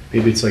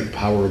 Maybe it's like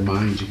power of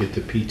minds, you get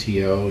the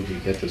PTO, you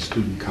get the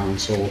student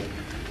council,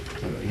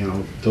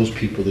 those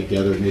people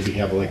together, maybe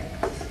have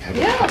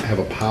Yeah. have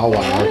a powwow.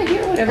 I want to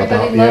hear what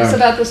everybody loves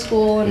about the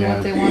school and Yeah.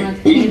 what they want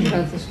to change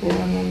about the school,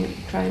 and then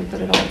try and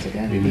put it all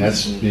together. Maybe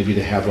that's, maybe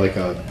to have like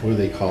what do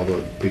they call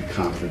the big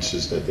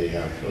conferences that they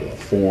have, a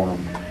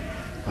forum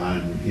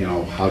on,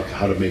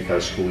 how to make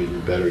our school even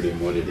better than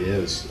what it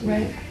is.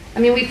 Right. I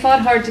mean, we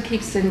fought hard to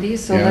keep Cindy,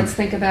 so Yeah. let's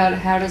think about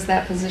how does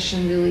that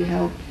position really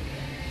help,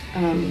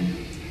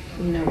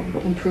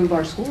 improve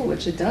our school,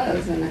 which it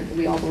does, and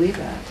we all believe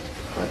that.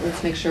 But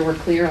let's make sure we're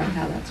clear on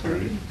how that's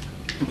working.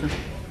 Okay.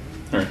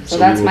 All right. So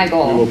that's we will- my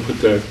goal. We will put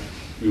that,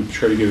 we'll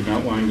try to get an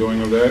outline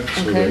going of that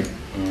so Okay. that,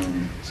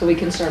 So we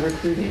can start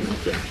recruiting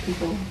Yeah.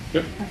 people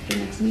Yep. after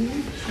next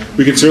meeting.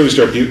 we can certainly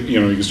start, you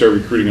can start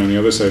recruiting on the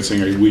other side,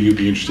 saying, will you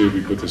be interested if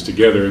we put this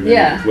together? And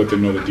Yeah. then let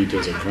them know the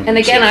details are coming. And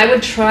again, So- I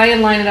would try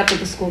and line it up with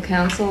the school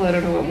council. I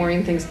don't know what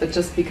Maureen thinks, but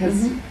just because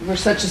we're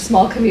such a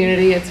small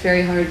community, it's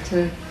very hard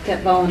to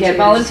Get volunteers. get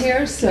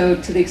volunteers. So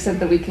to the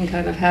extent that we can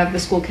kind of have the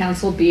school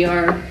council be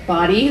our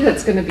body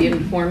that's going to be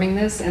informing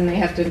this, and they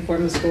have to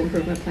inform the school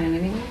improvement plan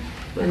anyway.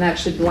 And that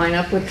should line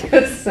up with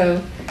this.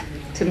 So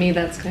to me,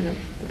 that's kind of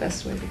the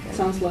best way to go.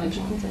 Sounds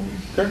logical.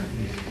 Okay.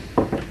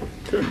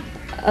 Good.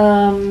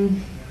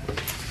 And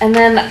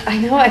then,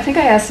 I think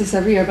I ask this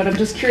every year, but I'm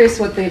just curious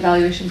what the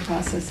evaluation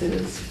process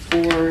is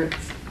for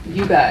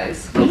you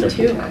guys. Me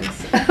too.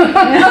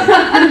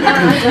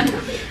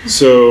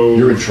 So.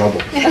 You're in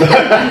trouble. Okay,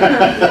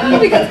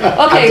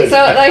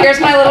 so here's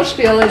my little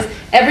spiel is,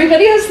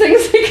 everybody has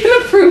things they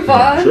can approve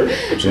on, Sure,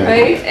 absolutely.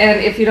 right?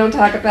 And if you don't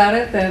talk about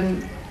it,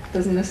 then it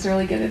doesn't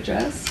necessarily get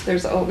addressed.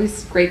 There's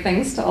always great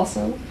things to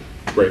also,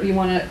 Right. you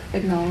want to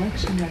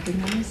acknowledge and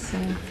recognize, so.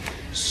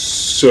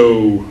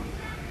 So,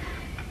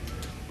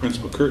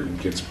 Principal Curtin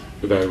gets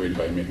evaluated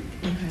by me.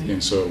 Okay.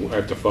 And so I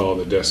have to follow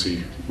the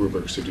DESI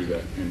rubrics to do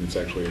that. And it's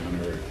actually on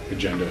our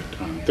agenda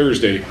on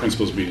Thursday,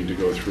 principals meeting, to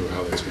go through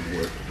how that's going to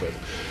work. But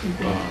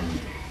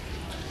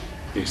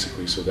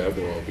basically, so that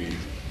will all be,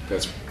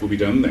 will be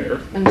done there.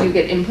 And do you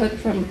get input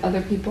from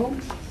other people?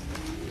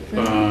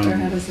 Or how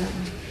does that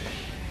work?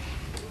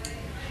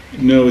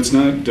 No, it's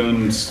not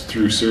done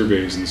through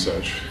surveys and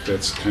such.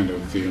 That's kind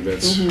of,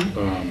 that's,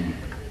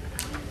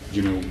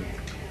 you know,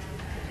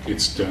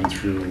 it's done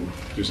through,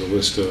 there's a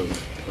list of,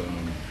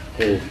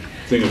 whole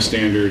thing of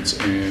standards,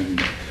 and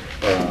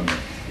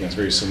yeah, it's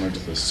very similar to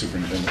the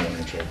superintendent one,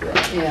 which I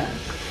brought. Yeah.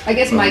 I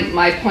guess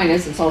my point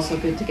is it's also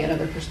good to get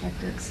other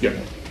perspectives. Yeah.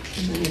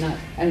 And then you're not,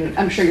 and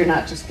I'm sure you're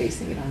not just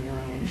basing it on your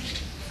own.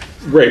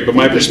 Right, but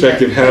my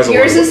perspective has a lot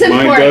Yours of, is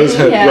mine does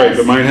have, important, right, yes.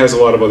 but mine has a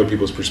lot of other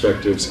people's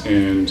perspectives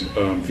and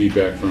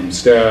feedback from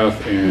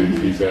staff and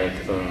feedback,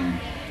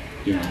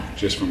 you know,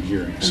 just from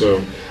hearing.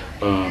 So,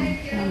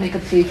 I'll make a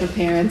plea for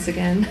parents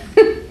again,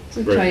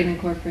 to try and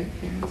incorporate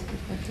parents'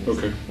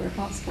 perspectives where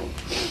possible.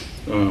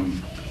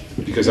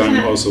 Because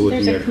I'm also looking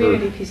at her. There's a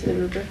community piece of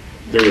the rubric.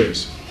 There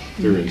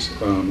is,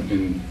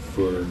 and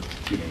for,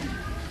 you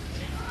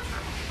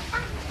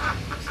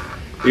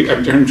know,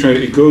 I'm trying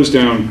to, it goes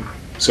down,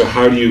 so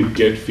how do you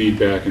get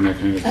feedback and that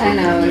kind of thing? I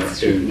know, it's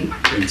tricky.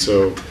 And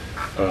so,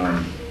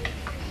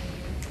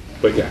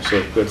 but yeah,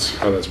 so that's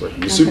how that's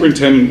working. The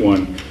superintendent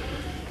one,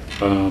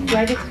 Do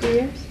I get to do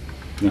yours?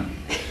 no.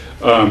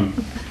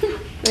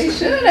 They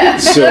should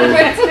have.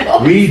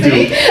 So- We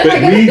do,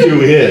 but we do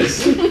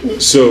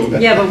his. So,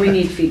 Yeah, but we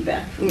need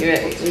feedback.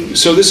 Right.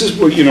 so this is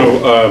what, you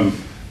know,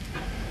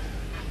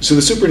 so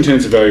the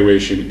superintendent's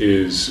evaluation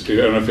is, I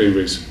don't know if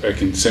anybody's, I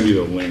can send you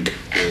the link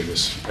for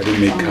this. I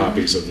didn't make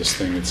copies of this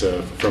thing. It's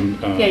from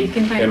Yeah, you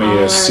can find all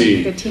our,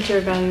 MASC. the teacher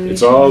evaluation.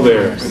 It's all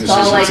there. It's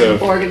all like It's a-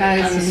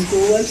 organized On the and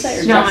school website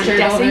or structured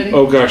on DESE? already.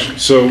 Oh, gosh,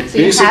 so So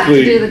you have to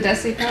do basically, the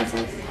DESE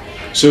process?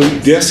 so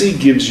DESE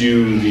gives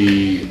you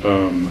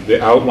the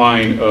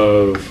outline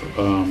of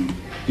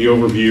the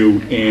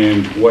overview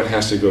and what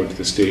has to go to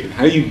the state.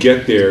 How you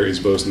get there is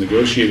both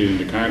negotiated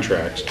into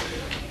contracts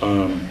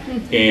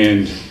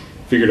and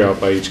figured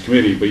out by each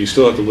committee, but you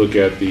still have to look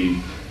at the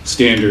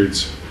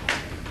standards,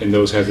 and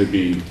those have to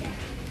be,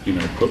 you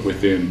know, put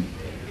within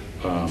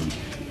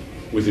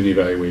the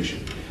evaluation.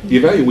 The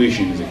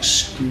evaluation is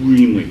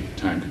extremely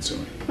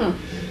time-consuming,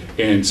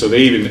 and so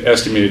they even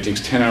estimate it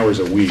takes 10 hours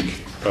a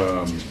week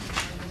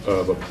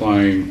of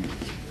applying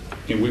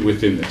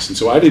within this. And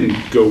so I didn't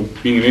go,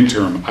 being an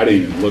interim, I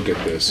didn't even look at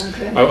this.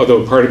 Okay.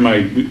 Although part of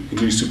my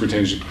new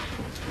superintendent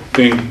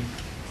thing,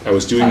 I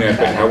was doing that,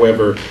 but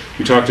however,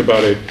 we talked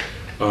about it.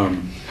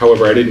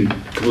 However, I didn't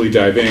completely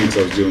dive in because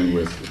I was dealing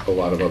with a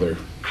lot of other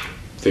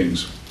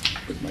things.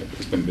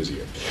 It's been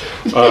busier.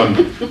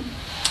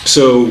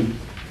 So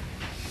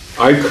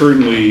I'm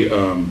currently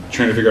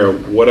trying to figure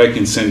out what I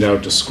can send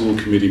out to school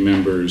committee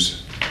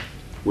members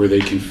where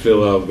they can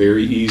fill out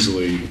very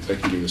easily. I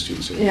can give this to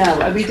you.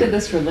 Yeah, we did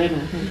this for Lynn,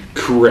 I think.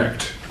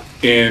 Correct.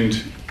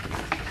 And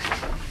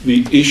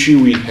the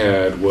issue we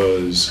had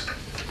was,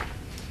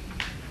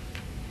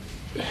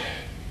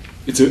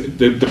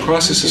 the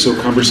process is so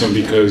cumbersome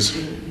because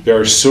there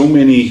are so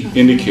many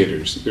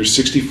indicators. There's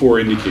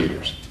 64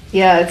 indicators.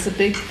 Yeah, it's a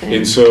big thing.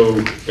 And so,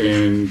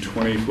 in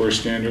 24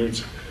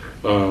 standards,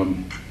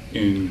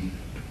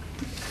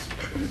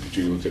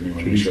 Judy looked at me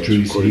when I showed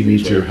He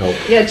needs your help.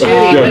 Yeah,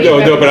 Judy.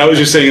 No, but I was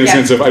just saying in the Yeah.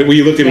 sense of, well,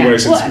 you looked at me when I Yeah.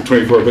 said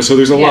 24, but so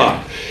there's a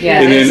lot.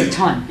 Yeah, And there's then- a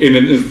ton.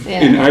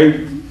 And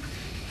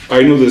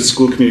I know the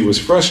school committee was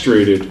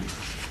frustrated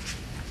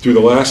through the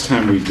last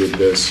time we did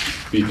this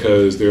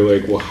because they're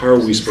like, well, how are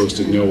we supposed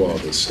to know all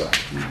this stuff?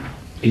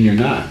 And you're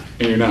not.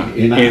 And you're not.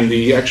 You're not. And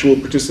the actual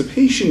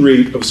participation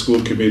rate of school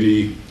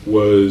committee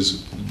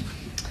was,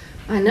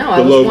 I know,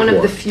 I the low was one of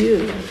core. the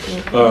few.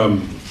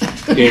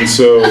 and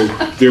so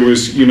there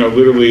was, you know,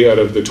 literally out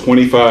of the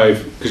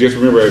 25, because you have to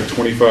remember I have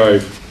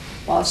 25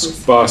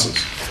 bosses.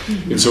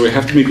 And so we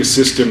have to make a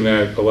system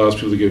that allows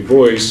people to get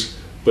voice,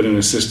 but in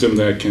a system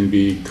that can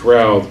be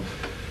corralled.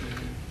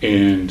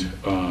 And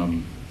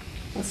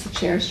That's the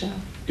chair's job.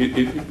 and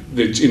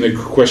the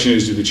question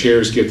is, do the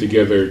chairs get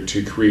together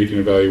to create an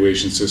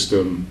evaluation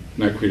system,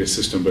 not create a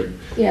system, but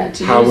Yeah,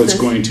 to how use it's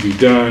this. going to be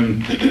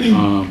done,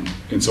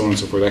 and so on and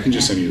so forth. I can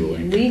just send you the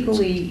link.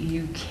 Legally,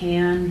 you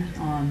can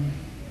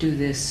do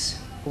this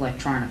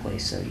electronically,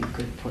 so you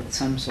could put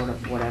some sort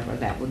of whatever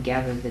that would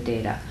gather the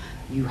data.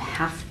 You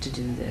have to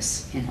do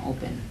this in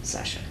open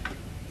session.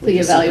 The The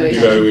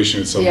evaluation.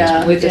 evaluation itself.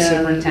 Yeah. With the which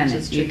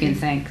superintendent. is You can tricky.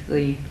 thank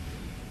the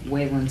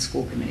Wayland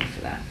School Committee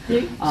for that.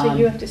 So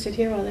you have to sit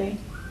here while they.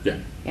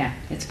 Yeah,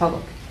 it's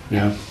public.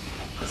 Yeah.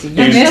 So you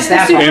And- missed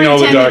that the part. And all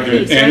the Superintendent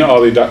documents, piece, and right?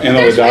 all the There's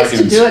ways to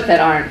documents. do it that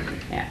aren't,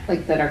 Yeah.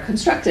 like, that are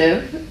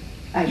constructive.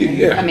 I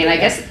Yeah. mean, I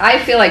guess, I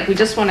feel like we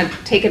just want to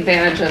take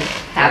advantage of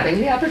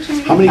having the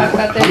opportunity to How many, talk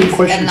about how many things and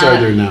questions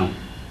are there not now?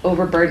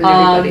 overburden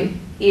everybody.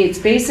 It's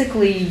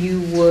basically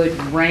you would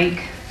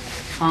rank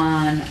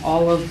on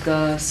all of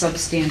the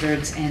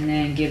substandards and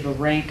then give a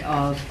rank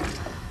of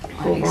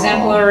Overall.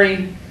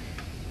 exemplary,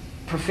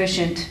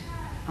 proficient,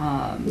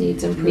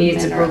 Needs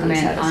improvement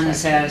or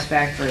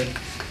unsatisfactory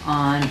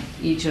on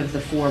each of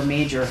the 4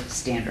 major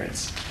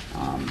standards.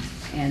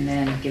 And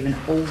then give an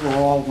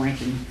overall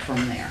ranking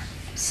from there.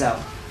 So,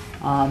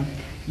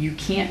 you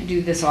can't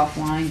do this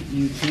offline,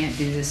 you can't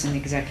do this in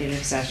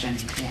executive session.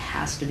 It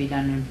has to be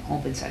done in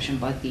open session,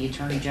 but the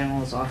Attorney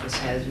General's office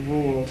has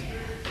ruled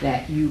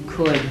that you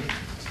could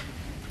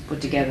put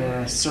together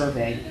a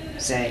survey,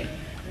 say,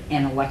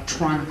 and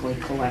electronically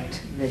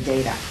collect the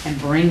data and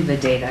bring the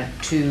data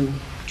to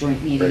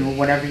joint meeting or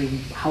whatever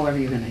however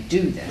you're gonna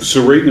do this.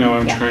 So right now,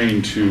 I'm Yeah.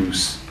 trying to,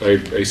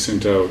 I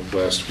sent out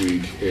last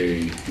week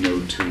a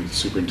note to the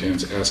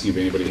superintendents asking if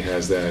anybody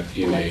has that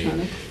in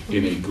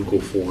a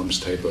Google Forms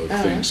type of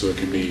thing, so it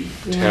can be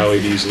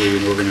tallied easily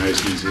and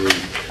organized easily,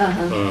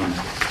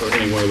 or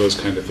any one of those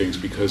kind of things,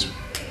 because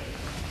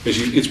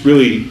it's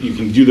really, you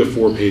can do the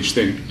 4-page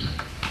thing.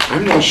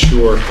 I'm not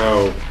sure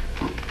how,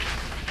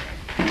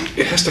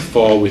 it has to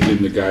fall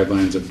within the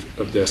guidelines of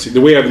DESI.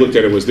 The way I've looked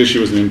at it was this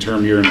year was an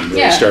interim year and I'm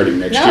really starting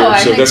next year.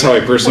 So that's how I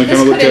personally kind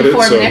of looked at it. This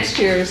could So inform next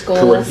year's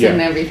goals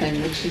and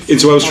everything, which is.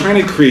 And so I was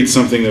trying to create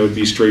something that would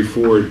be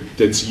straightforward,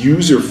 that's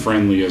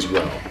user-friendly as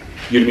well.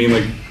 You know what I mean?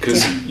 Like,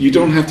 because you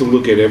don't have to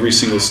look at every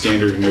single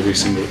standard and every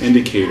single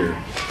indicator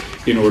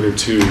in order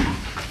to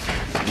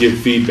give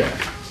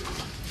feedback,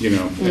 you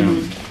know?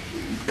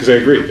 Because I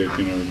agree that,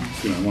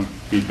 you know, I want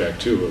feedback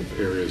too of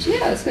areas of,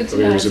 it's good to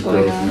know areas what's of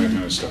going growth and on. that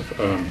kind of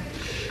stuff.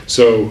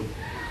 So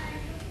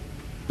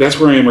that's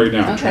where I am right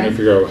now, trying to Okay.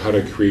 figure out how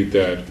to create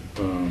that.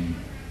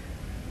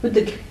 Would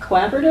the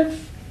collaborative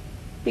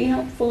be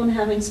helpful in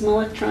having some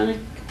electronic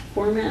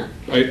format?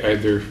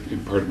 They're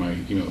part of my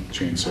email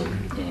chain, so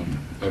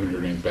I haven't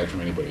heard anything back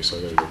from anybody, so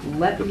I gotta go.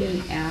 Let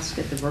me ask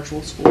at the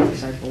virtual school,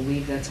 because I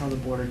believe that's how the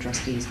Board of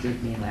Trustees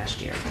did me last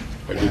year.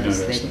 I did not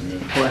Was ask they them,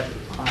 put,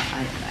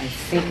 I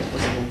think it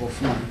was a Google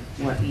form,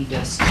 let me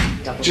just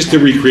double Just check.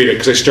 to recreate it,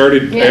 because I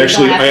started, Yeah, you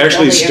don't have to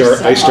build it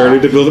I yourself.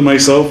 started to build it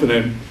myself, and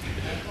then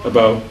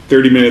about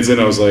 30 minutes in,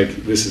 I was like,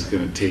 this is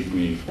gonna take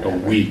me a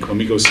week. Let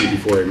me go see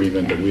before I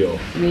reinvent the wheel.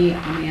 Let me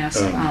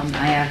ask, Um,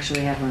 I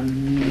actually have a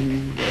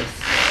meeting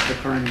with the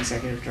current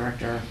executive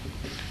director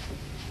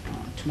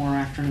tomorrow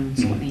afternoon,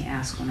 so let me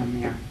ask when I'm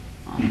there,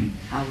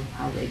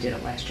 how they did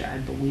it last year. I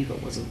believe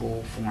it was a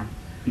Google form,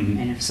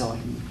 and if so, I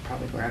can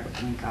probably grab a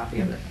clean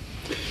copy of it.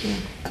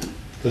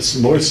 The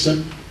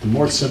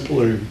more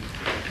simpler,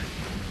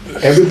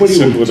 everybody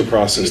Simple would, as a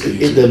process.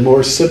 the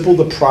more simple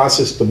the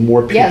process, the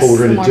more Yes, people are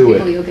the gonna more do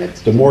people you'll it. get.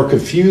 The more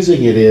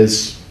confusing it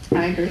is,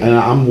 I agree. and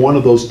I'm one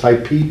of those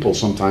type people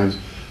sometimes,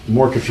 the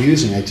more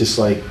confusing, I just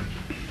like,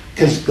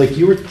 because like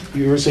you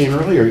were saying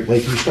earlier,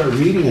 like you start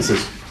reading it,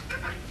 says,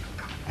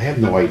 I have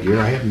no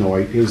idea.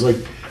 It was like,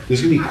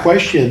 there's gonna be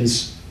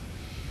questions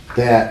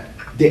that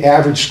the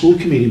average school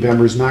committee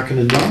member is not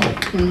gonna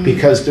know,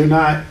 because they're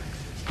not,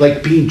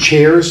 like being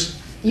chairs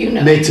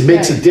makes a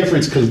right.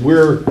 difference, because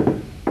we're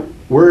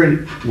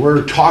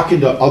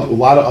talking to a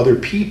lot of other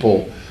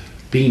people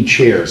being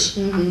chairs,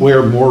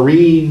 where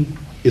Maureen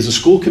is a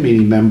school committee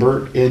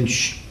member and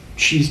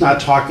she's not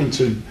talking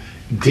to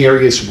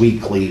Darius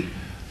Weekly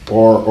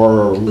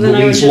or then I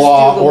would Louise just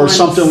Law do the or ones-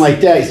 something like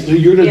that. So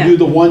you're gonna Yeah. do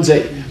the ones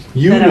that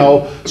you That are-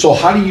 know. So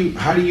how do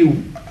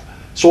you,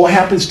 so what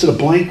happens to the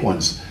blank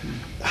ones?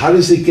 How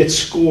does it get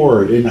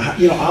scored? And,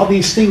 you know, all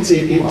these things,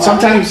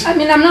 sometimes, I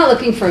mean, I'm not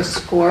looking for a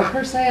score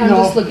per se, I'm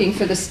No. just looking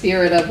for the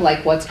spirit of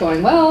like what's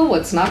going well,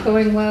 what's not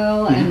going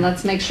well, and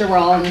let's make sure we're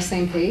all on the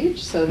same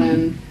page, so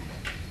then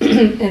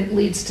it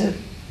leads to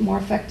more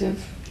effective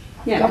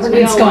Yeah, 'cause we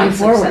governance all going want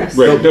forward. success.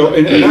 Right,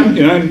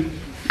 no,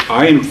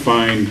 I am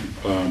fine,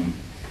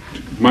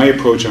 my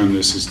approach on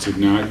this is to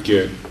not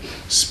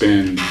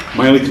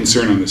my only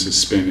concern on this is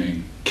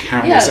spending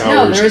countless Yeah, no,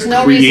 hours there is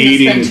no reason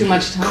to spend too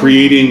much time on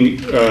creating,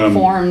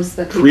 Forms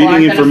that people creating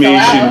aren't gonna fill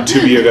information out.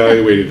 to be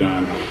evaluated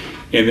on.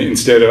 And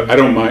instead of, I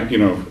don't mind, you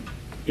know,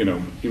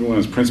 even when I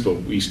was principal,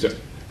 we used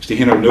to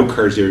hand out note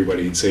cards to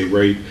everybody and say,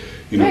 write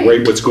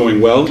what's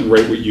going well, and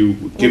write what you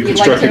give you'd like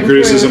constructive to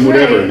criticism, improve,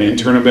 whatever, right. and then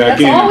turn them back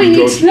That's in. all we and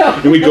need to know.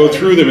 And we go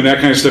through them and that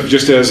kind of stuff,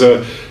 just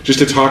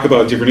to talk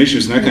about different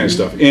issues and that kind of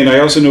stuff. And I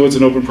also know it's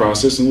an open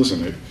process, and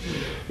listen,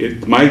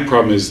 my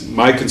problem is,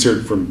 my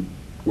concern from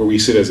where we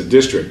sit as a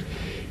district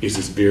is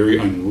it's very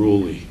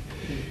unruly,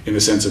 in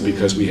the sense of,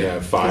 because we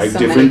have 5 so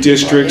different many people,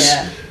 districts,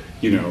 yeah.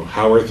 you know,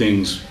 how are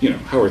things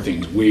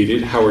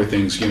weighted, how are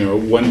things,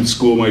 one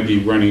school might be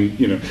running,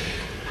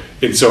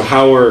 and so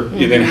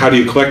and then how do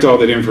you collect all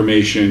that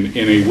information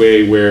in a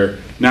way where,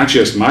 not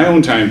just my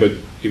own time, but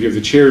if you have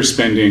the chair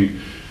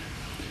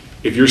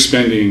if you're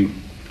spending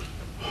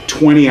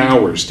 20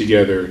 hours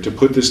together to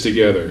put this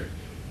together,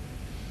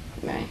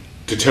 Right.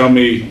 to tell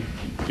me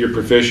you're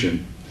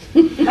proficient.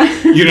 You know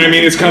what I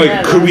mean? It's kind of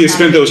like, Yeah, could we have that's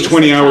spent not those easy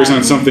 20 hours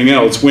on sometimes. something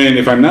else, when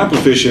if I'm not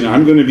proficient,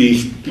 I'm going to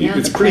be,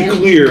 it's pretty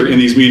clear in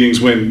these meetings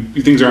when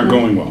things aren't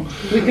going well.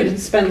 We could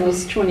spend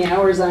those 20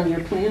 hours on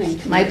your planning.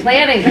 My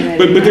planning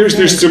committee. But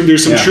there's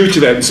some Yeah. truth to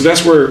that, and so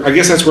that's where, I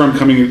guess that's where I'm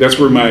coming, that's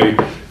where my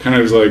kind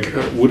of is like,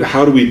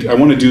 how do I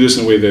want to do this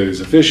in a way that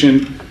is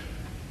efficient,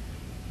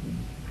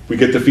 we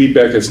get the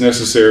feedback that's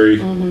necessary,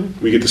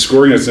 we get the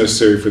scoring that's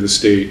necessary for the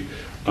state,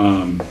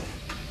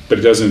 but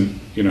it doesn't,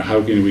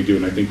 how can we do it?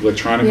 And I think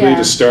electronically Yeah.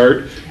 to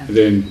start,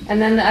 then, And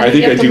then I I think think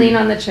you have I to do- lean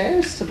on the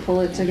chairs to pull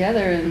it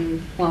together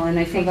and Well, and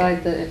I think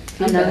provide the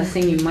another feedback.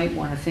 thing you might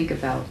want to think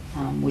about,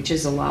 which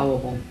is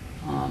allowable,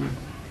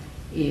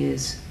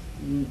 is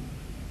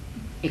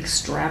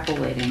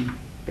extrapolating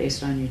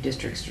based on your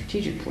district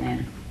strategic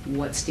plan,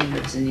 what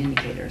standards and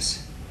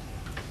indicators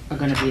are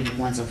gonna be the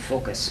ones of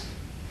focus,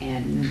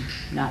 and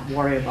not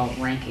worry about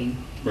ranking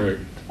Right,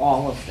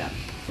 all of them,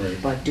 right.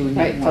 but doing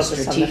Right, it more focus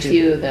on the strategic.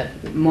 few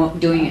that,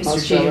 Doing it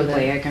most strategically.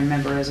 relevant. I can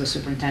remember as a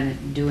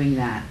superintendent doing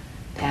that,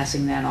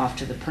 passing that off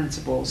to the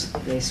principals.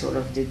 They sort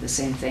of did the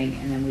same thing,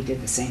 and then we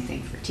did the same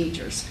thing for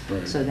teachers.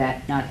 Right. So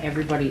that not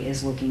everybody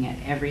is looking at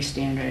every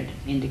standard,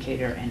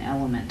 indicator, and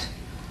element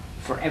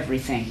for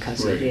everything,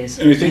 because Right. it is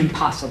And I think-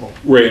 impossible.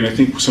 Right, and I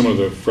think some of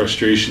the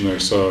frustration that I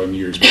saw in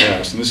years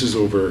past, and this is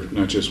over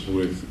not just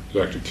with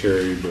Dr.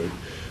 Carey, but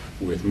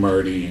with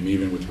Marty and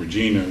even with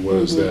Regina,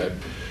 was that,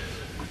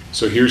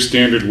 so here's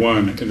standard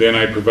one, and then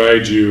I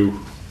provide you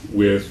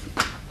with,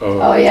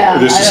 Oh, yeah,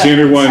 this I is don't-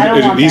 standard one, I don't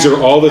and want these that.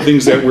 are all the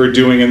things that we're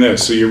doing in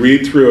this. So you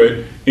read through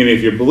it, and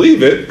if you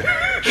believe it,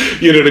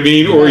 you know what I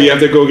mean? Or you have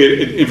to go get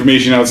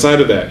information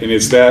outside of that. And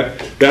it's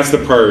that's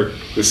the part,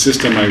 the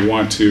system I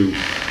want to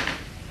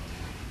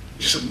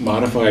just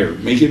modify or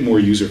make it more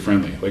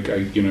user-friendly. Like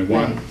I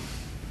want,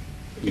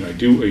 I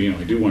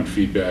do want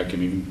feedback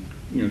and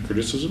even,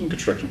 criticism,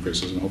 constructive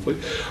criticism, hopefully.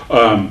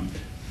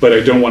 But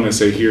I don't want to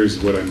say, here's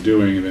what I'm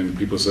doing, and then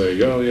people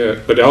say, oh yeah.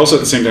 But also at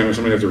the same time, I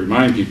somebody have to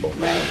remind people.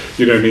 Right.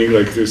 You know what I mean?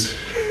 Like there's,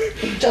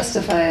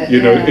 justify it.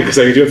 yeah. Because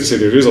I do have to say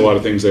there is a lot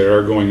of things that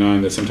are going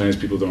on that sometimes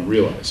people don't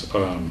realize.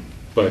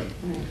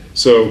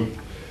 So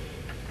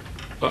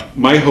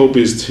my hope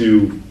is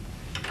to,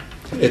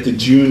 at the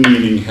June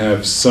meeting,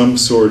 have some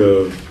sort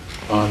of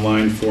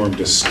online form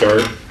to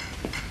start.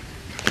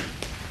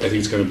 I think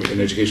it's going to be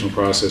an educational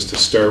process to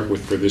start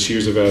with for this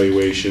year's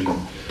evaluation.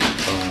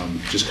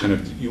 Just kind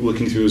of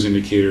looking through those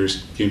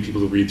indicators, getting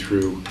people to read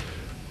through,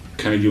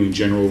 kind of doing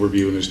general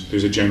overview, and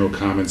there's a general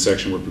comment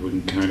section where people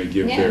can kind of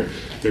give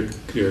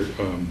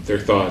their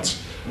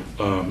thoughts.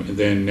 And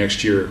then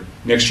next year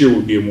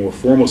would be a more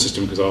formal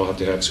system because I'll have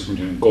to have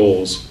superintendent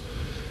goals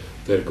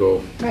that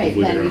go. Right,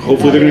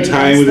 Hopefully they're going to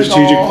tie in with the the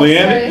strategic goals,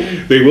 plan.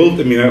 right? They will.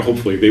 I mean, not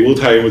hopefully they will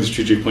tie in with the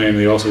strategic plan.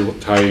 They also will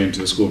tie into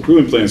the school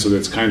improvement plan. So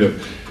that's kind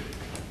of.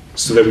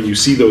 So that when you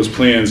see those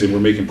plans and we're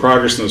making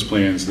progress in those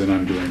plans, then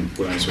I'm doing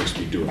what I'm supposed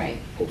to be doing, Right.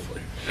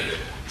 hopefully.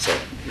 So,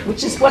 yeah.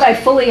 Which is what I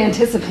fully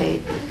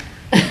anticipate.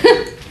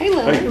 Hey,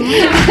 Lily.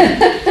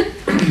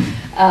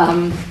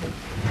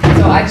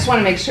 So I just want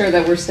to make sure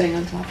that we're staying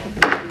on top of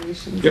the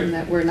regulations Yep. and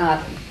that we're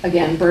not,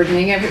 again,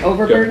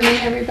 overburdening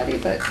everybody,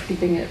 but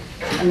keeping it,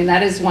 I mean,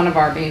 that is one of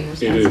our main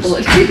It is.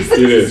 responsibilities.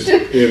 It is.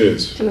 It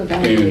is. To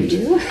evaluate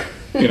you.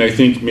 And I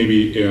think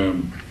maybe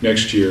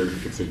next year,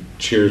 if the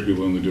chairs be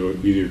willing to do it,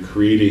 we either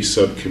create a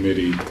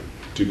subcommittee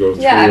to go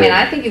through. Yeah, I mean, it,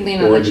 I think you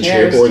lean or on the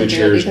chair- chairs or to the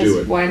chairs do because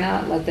it. why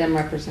not let them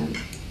represent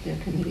their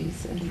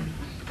committees and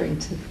bring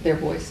to their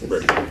voices.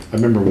 Right. I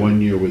remember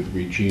 1 year with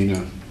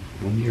Regina,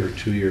 1 year or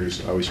 2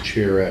 years, I was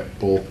chair at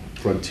both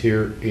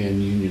Frontier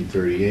and Union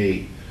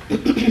 38.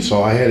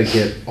 So I had to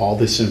get all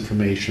this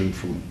information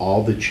from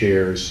all the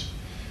chairs,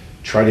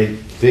 try to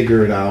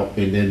figure it out,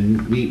 and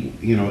then meet,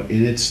 and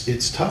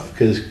it's tough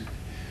because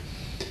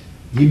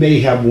you may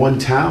have one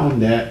town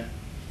that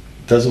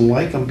doesn't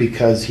like him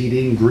because he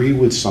didn't agree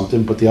with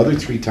something, but the other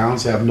 3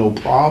 towns have no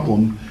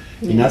problem.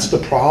 And that's the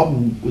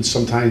problem with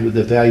sometimes with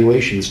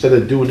evaluation. Instead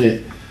of doing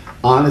it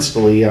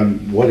honestly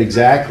on what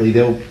exactly,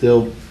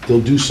 they'll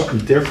do something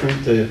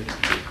different to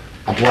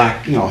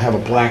have a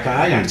black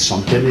eye on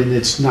something, and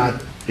it's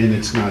not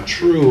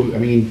true. I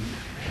mean,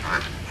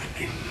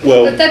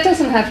 Well, But that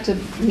doesn't have to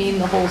mean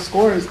the whole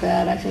score is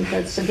bad. I think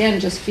that's, again,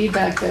 just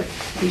feedback that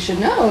you should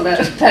know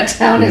that that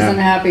town Yeah. isn't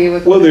happy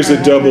with. well, there's a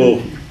whatever double,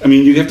 happened. I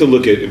mean, you have to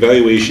look at,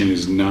 evaluation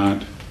is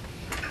not,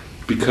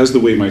 because the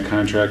way my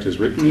contract is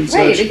written and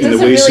Right, such, it and the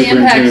doesn't way really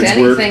impact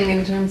superintendents work, anything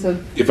in terms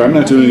of. if I'm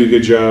not doing a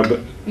good job,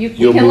 We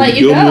can let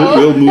you you'll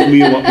go. move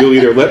me along. You'll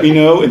either let me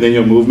know and then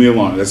you'll move me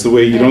along. That's the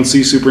way, you don't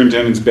see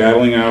superintendents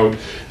battling out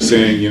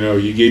saying,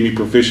 you gave me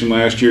proficient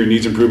last year,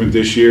 needs improvement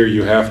this year,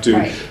 you have to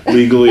Right.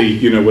 legally,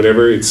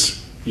 whatever,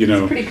 it's,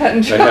 Pretty cut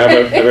and I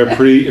have dry. a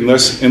pretty,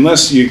 unless I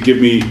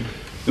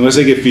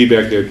get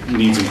feedback that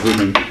needs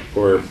improvement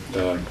or,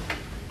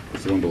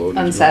 what's the one below?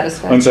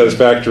 Unsatisfactory.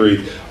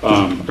 Unsatisfactory,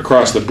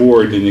 across the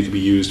board, then it can be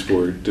used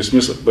for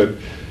dismissal. But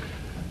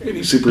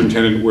any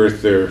superintendent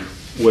worth their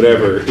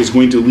whatever is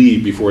going to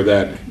leave before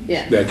that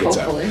Yeah, gets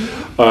hopefully.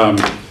 out.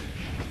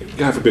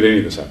 God forbid any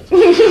of this happens.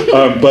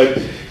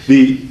 But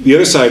the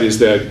other side is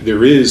that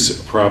there is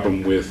a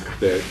problem with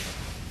that.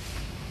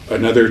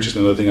 Another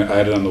thing I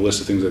added on the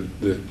list of things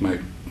that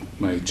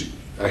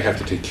I have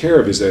to take care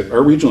of is that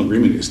our regional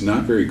agreement is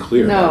not very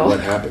clear about No. what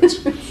happens.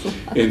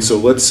 And so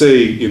let's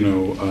say,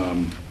 Two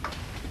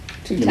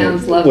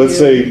towns love you. let's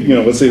say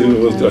One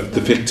town.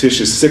 the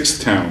fictitious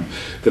 6th town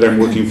that I'm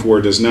working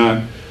for does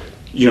not,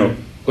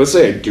 let's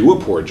say I do a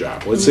poor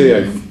job. Let's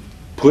say I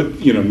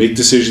make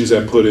decisions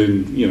that put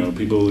in,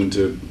 people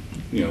into,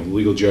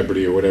 legal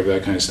jeopardy or whatever,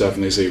 that kind of stuff,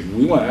 and they say,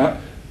 we want out.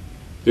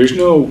 There's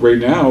no, right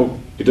now,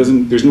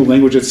 there's no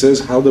language that says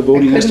how the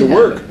voting has to Couldn't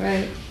work. have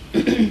it,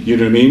 Right. You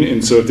know what I mean?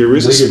 And so if there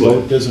is a Weighted vote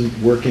split.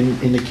 doesn't work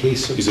in the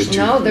case of. Is it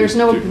No, there's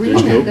no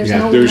agreement. There's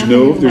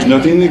no- There's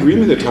nothing in the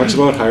agreement that talks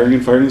about hiring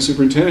and firing the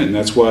superintendent. And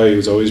that's why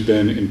it's always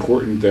been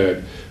important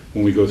that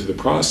when we go through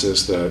the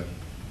process that,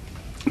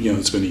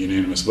 it's been a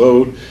unanimous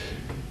vote,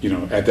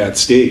 at that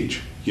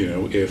stage,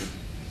 if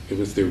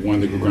they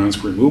wanted the grounds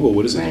for removal,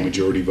 what is it, a Right.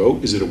 majority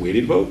vote? Is it a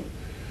weighted vote?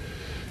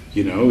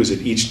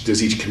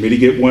 Does each committee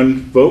get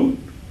one vote?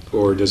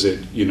 Or does it,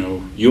 you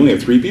only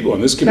have 3 people on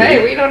this committee.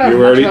 Right, we don't have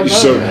You're much of a already-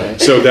 vote, really.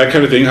 So that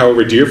kind of thing,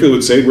 however, Deerfield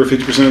would say we're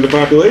 50% of the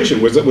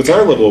population. What's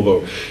our level of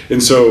vote?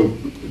 And so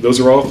those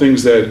are all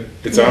things that,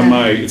 it's on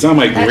my That should be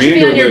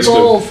grander on your list of.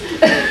 goals.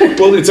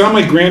 Well, it's on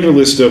my grander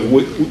list of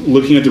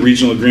looking at the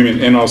regional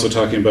agreement and also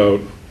talking about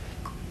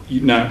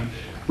not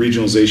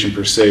regionalization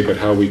per se, but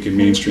how we can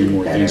mainstream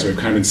more things. So I've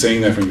kind of been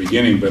saying that from the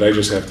beginning, but I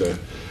just have to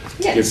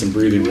Yeah. get some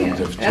breathing room Yeah.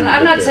 to. And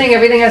I'm not saying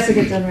everything has to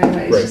get done right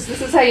away. It's Right. just,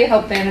 this is how you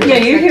help manage Yeah,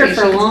 you're here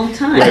for a expectations. long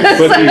time. Right,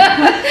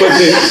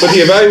 but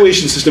the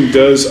evaluation system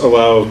does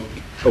allow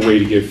a way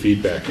to give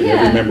feedback. And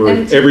Yeah,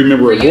 and every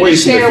member a for you to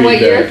voice in the share what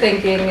you're feedback.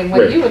 thinking and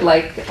what Right. you would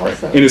like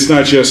also. And it's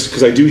not just,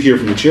 because I do hear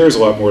from the chairs a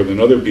lot more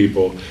than other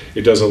people,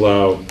 it does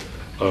allow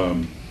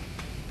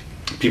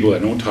people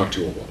that don't talk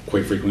to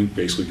quite frequently,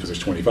 basically because there's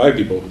 25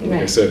 people. Like I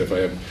Right. said, if I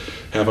have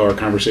half-hour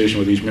conversation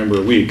with each member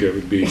a week, it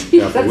would be half a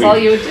week. That's all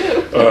you would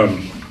do.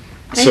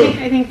 So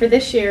I think for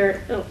this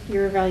year,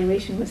 your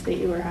evaluation was that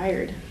you were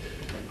hired.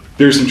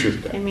 there's some truth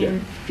to that. I yeah,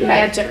 mean, yeah. he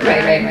had to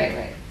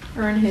Right.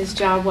 earn his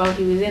job while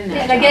he was in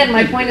that And again, job.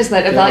 my point is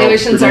that Yeah,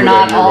 evaluations are remember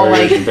not that in your all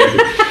like evaluation.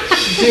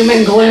 Thank you. doom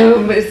and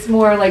gloom. It's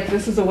more like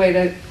this is a way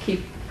to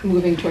keep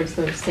moving towards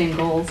those same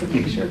goals and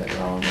make sure that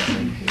we're all on the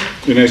same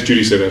page. And as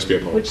Judy said, it has to be a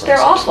public Which they're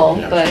process. awful,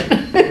 Yeah.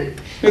 but.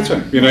 That's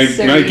fine, and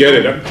I get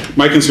it.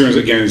 My concern is,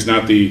 again, is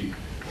not the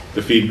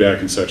feedback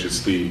and such, it's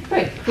the,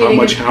 Right. how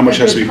much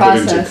has to be put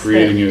into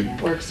creating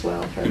it. Works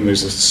well for. And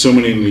there's so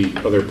many in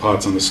the other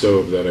pots on the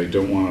stove that I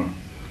don't want to,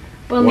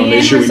 Well, wanna the make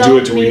end sure we do it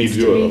result till we need needs to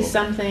do to it a be little.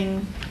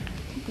 something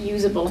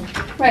usable.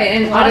 Right,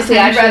 and A lot of honestly,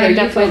 times I'd rather you end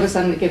you up with- focus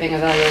on giving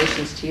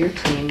evaluations to your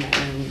team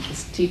and the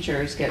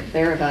teachers get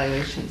their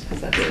evaluations,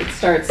 because it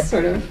starts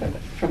sort of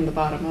from the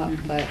bottom up,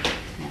 but.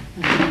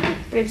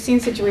 But I've seen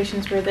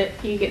situations where that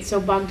you get so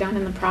bogged down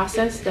in the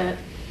process that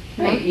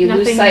Right, you lose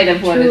nothing sight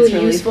of what it's truly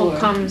really useful for.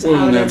 comes Well,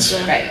 out of that's- the.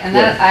 Right, and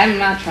that, I'm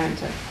not trying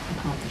to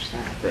accomplish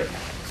that. right.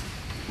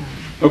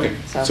 Okay,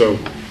 So, so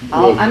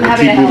I'm we'll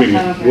happy keep to help moving.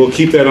 however. We'll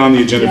keep that on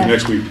the agenda for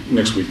Yeah.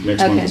 next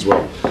month Okay. as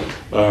well.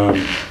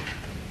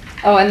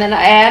 Oh, and then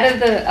I added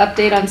the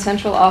update on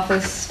central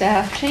office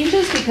staff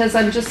changes because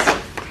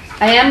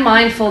I am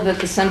mindful that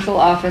the central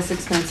office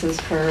expenses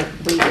for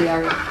Whately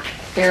are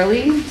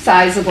fairly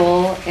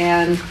sizable,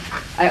 and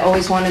I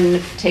always want to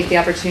take the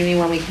opportunity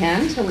when we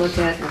can to look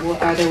at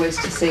are there ways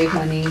to save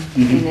money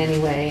in any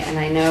way. And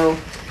I know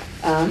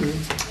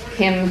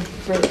Kim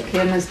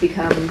has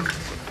become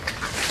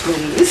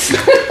Louise,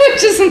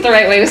 which isn't the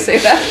right way to say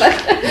that,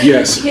 but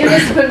Yes. Kim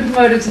has been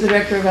promoted to the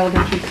Director of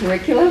Elementary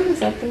Curriculum, is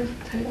that the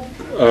title?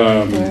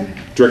 Or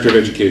Director of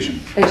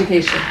Education,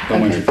 Education.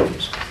 elementary Okay.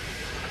 programs.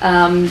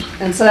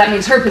 And so that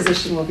means her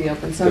position will be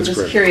open, so I'm That's just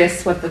correct.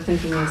 curious what the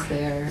thinking is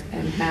there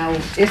and how,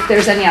 if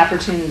there's any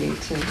opportunity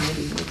to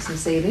maybe make some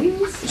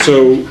savings?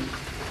 So,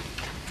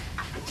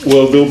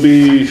 well, there'll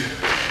be,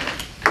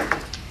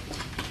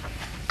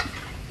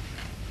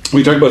 when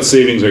you talk about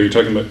savings, are you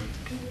talking about,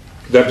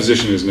 that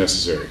position is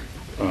necessary.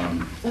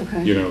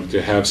 Okay.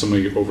 To have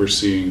somebody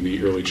overseeing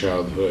the early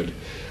childhood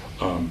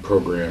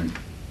program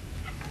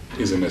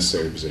is a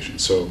necessary position.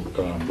 So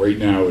right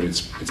now,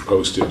 it's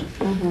posted,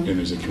 Mhm. and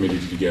there's a committee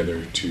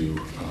together to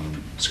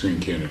screen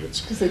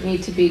candidates. Does it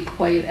need to be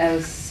quite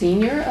as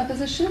senior a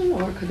position,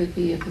 or could it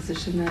be a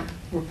position that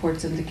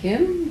reports into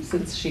Kim,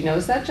 since she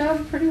knows that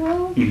job pretty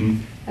well Mhm.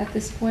 at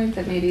this point,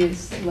 that maybe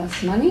is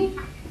less money?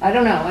 I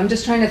don't know, I'm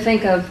just trying to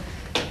think of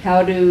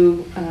how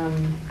to,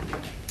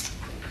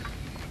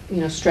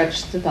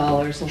 stretch the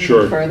dollars a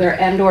Sure. little further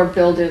and/or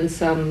build in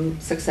some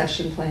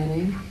succession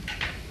planning,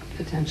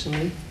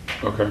 potentially.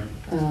 Okay.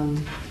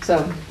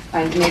 So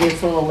maybe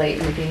it's a little late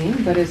in the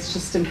game, but it's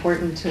just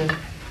important to,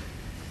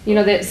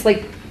 it's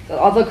like,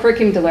 all the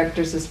curriculum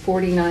directors is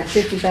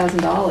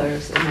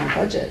 $50,000 in our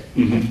budget.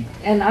 Mhm.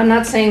 And I'm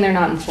not saying they're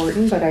not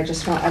important, but I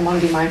want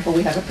to be mindful,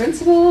 we have a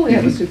principal, we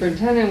have a Mhm.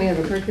 superintendent, we have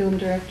a curriculum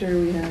director,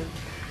 we have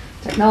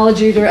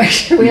technology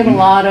director, we have a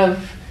lot of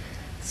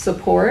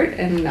support,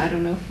 and I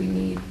don't know if we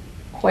need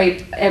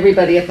quite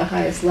everybody at the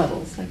highest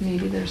levels, like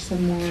maybe there's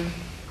some more,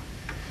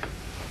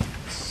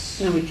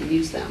 We could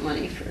use that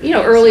money for.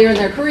 earlier in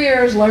their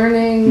careers,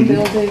 learning, Mhm.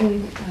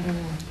 building, I don't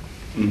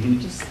know,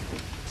 Mhm. just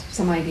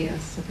some ideas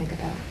to think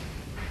about.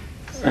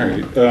 All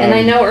right. And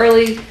I know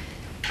early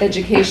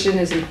education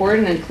is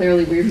important, and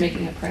clearly we're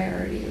making a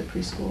priority at the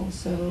preschool,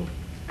 so,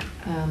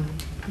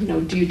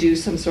 do you do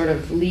some sort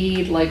of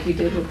lead like you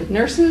did with the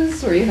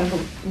nurses, or you have a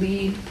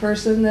lead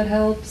person that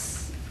helps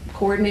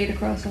coordinate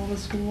across all the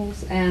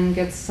schools and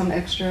gets some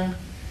extra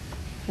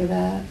for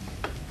that?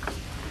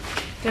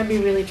 That'd be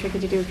really tricky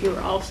to do if you were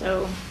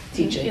also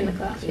Teaching. in the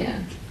classroom. Yeah.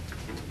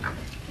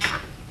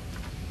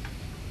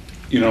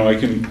 you know, I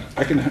can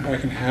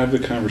have the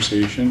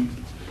conversation.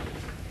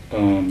 I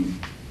mean,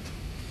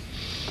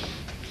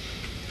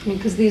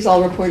 because these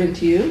all report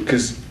into you.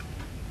 Because,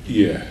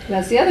 yeah.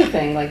 That's the other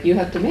thing, like, you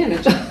have to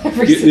manage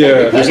everybody.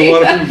 Yeah, there's a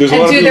lot of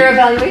people, And do their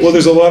evaluation. Well,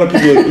 there's a lot of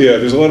people that, yeah,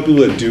 there's a lot of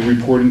people that do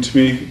report into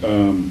me,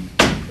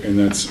 and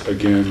that's,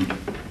 again,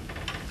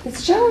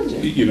 It's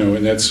challenging. you know,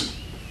 and that's,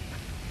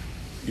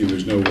 you know,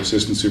 there's no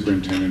assistant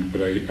superintendent,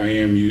 but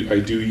I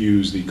do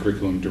use the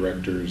curriculum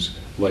directors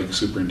like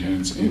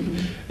superintendents in,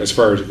 as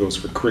far as it goes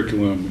for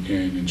curriculum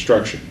and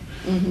instruction.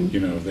 You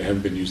know, they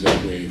haven't been used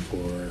that way for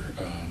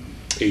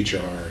HR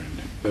and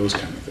those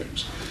kind of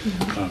things.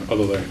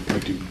 Although I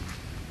do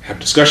have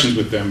discussions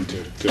with them to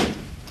you know,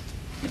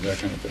 that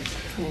kind of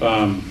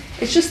thing.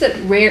 It's just that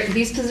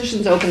these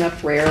positions open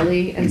up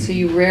rarely, and so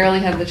you rarely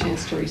have the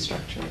chance to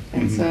restructure.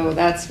 And so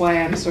that's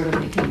why I'm sort of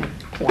making a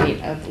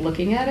point of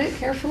looking at it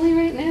carefully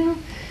right now.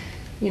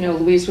 You know,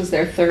 Louise was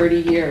there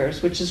 30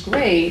 years, which is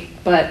great,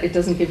 but it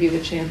doesn't give you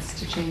the chance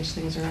to change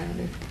things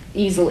around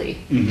easily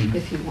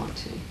if you want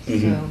to.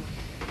 So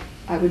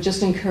I would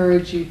just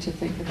encourage you to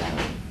think about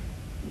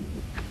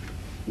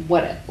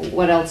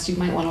what else you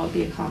might want to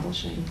be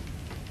accomplishing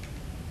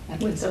at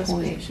With this those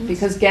point. positions.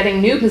 Because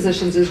getting new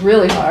positions is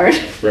really hard.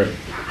 Right.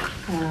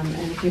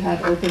 And if you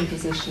have open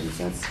positions,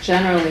 that's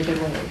generally the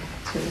way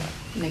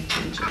to make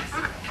changes.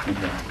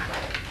 Okay.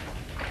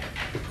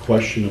 A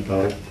question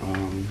about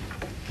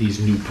these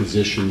new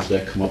positions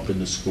that come up in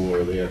the school.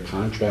 Are they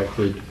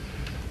contracted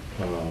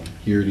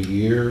year to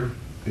year?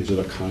 Is it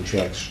a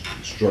contract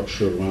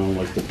structure around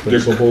like the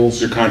principals?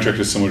 Their contract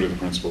is similar to the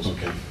principals.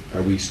 Okay.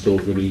 Are we still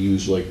going to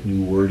use like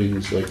new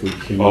wordings like we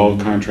came? All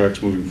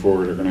contracts moving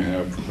forward are going to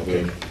have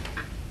Okay.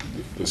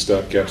 the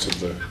stopgaps of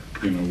the,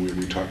 you know,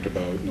 we talked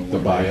about The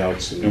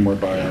buyouts. no more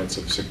buyouts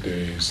of sick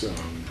days,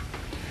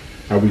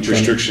 Are we trying-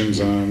 restrictions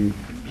on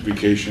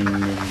vacation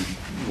and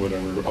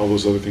whatever, all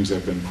those other things that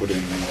have been put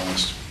in the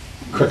last.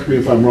 Correct me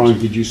if I'm wrong,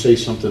 did you say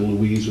something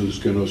Louise was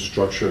going to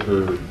structure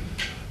her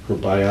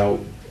buyout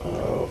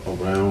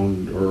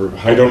around, or?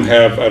 I don't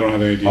have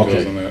any details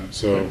Okay. on that,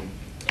 so.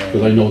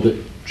 Because I know that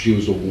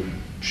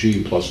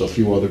she plus a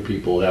few other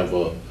people have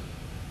a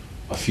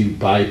few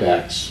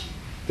buybacks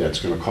that's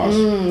going to cost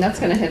That's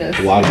going to hit us.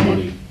 a lot of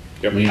money.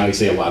 Yep. I mean, I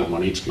say a lot of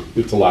money,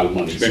 it's a lot of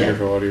money. She's been so- here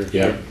for a lot of years.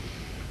 Yeah,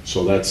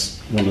 so that's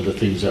one of the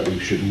things that we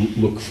should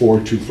look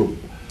forward to for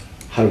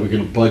how are we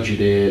going to budget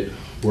it,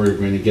 where are we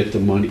going to get the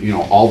money, you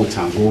know, all the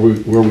times, where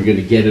are we going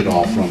to get it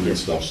all from and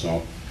stuff,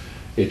 so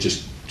it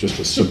just a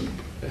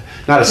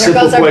not a There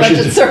simple goes our question.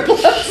 budget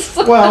surplus.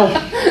 Well,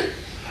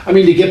 I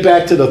mean, to get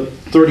back to the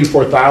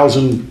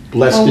 34,000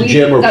 less Well, the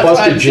gym or that's plus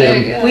what the I'm gym.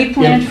 saying, yeah. We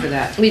planned for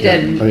that. We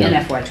did. In Oh,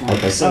 yeah. FY '20,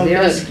 Okay. so Oh,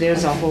 there's good.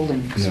 a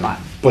holding Yeah. spot.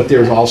 But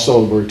there's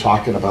also, we're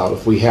talking about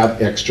if we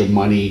have extra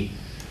money,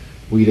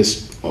 we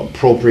just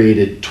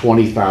appropriated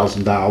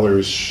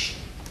 $20,000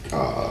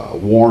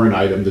 warrant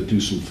item to do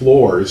some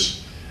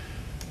floors.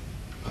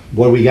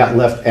 What do we got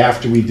left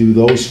after we do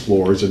those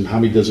floors, and how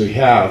many does it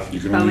have? You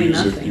can Probably only use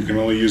it, nothing. you can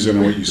only use it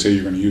on what you say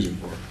you're going to use it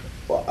for.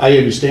 Well, I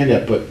understand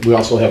that, but we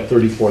also have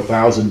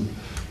 34,000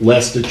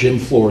 less the gym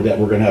floor that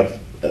we're gonna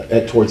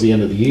have towards the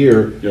end of the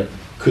year. Yeah.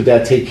 Could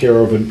that take care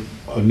of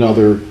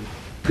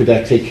could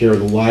that take care of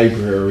the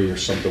library or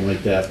something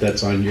like that? If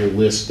that's on your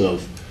list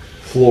of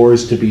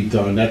floors to be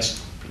done, that's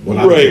what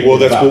I'm Right, well, thinking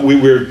that's about. what we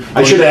were.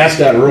 I should have asked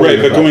that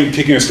earlier. Right, but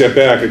taking a step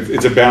back,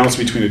 it's a balance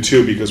between the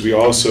two, because we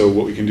also,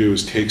 what we can do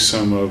is take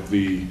some of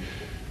the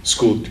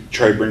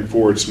try to bring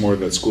forward some more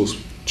of that school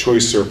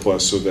choice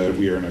surplus so that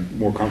we are in a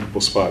more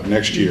comfortable spot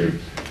next year.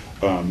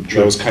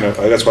 That was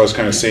that's why I was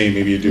kind of saying,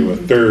 maybe you do a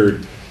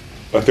third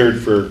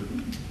for,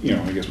 you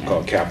know, I guess we'll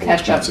call it capital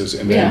Catch up, expenses,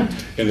 and yeah.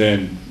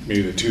 then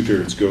maybe the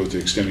 2/3 goes to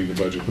extending the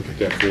budget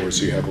that forward,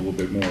 so you have a little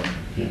bit more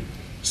Yeah.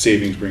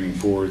 savings bringing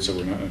forward, so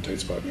we're not in a tight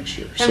spot next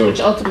year. And So, which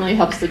ultimately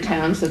helps the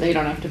town, so they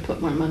don't have to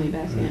put more money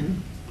back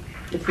in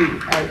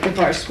if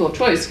our school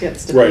choice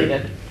gets right,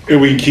 depleted.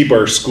 and we can keep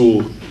our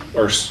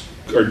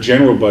our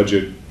general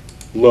budget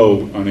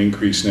low on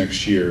increase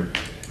next year,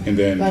 and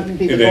then That would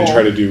be the goal.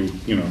 try to do,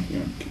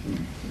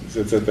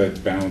 that's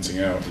balancing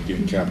out and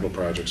getting capital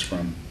projects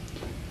from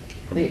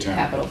The the town.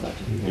 capital budget.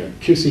 Yeah.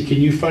 Kissy,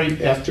 can you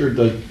find, after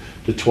the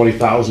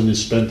 20,000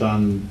 is spent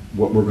on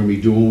what we're gonna be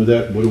doing with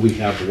that, what do we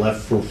have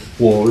left for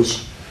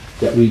floors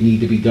that we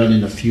need to be done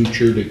in the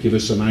future to give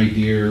us an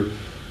idea?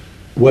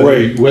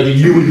 Right. Whether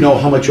you would know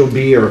how much it'll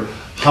be, or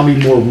how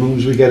many more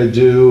rooms we gotta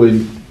do,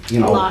 and, you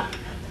A know. lot.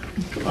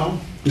 Well,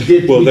 we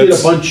did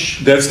a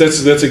bunch. That's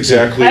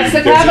exactly. That's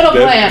the capital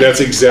plan.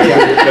 That's exactly I'm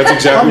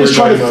what just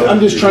we're trying talking to, about I'm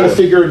just trying to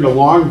before. figure in the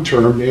long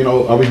term, you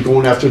know, are we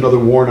going after another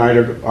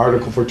warrant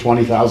article for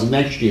 20,000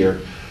 next year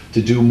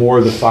to do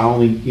more the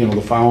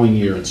following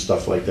year and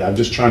stuff like that? I'm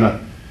just trying to,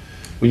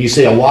 when you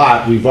say a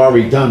lot, we've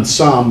already done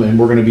some, and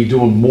we're gonna be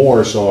doing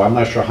more, so I'm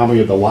not sure how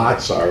many of the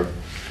lots are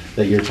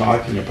that you're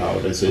talking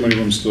about. Is How many it,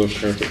 rooms still have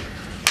carpet?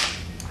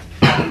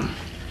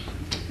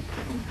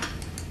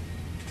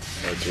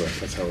 That's right,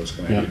 that's how it's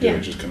gonna happen, Yeah.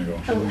 it's just gonna go.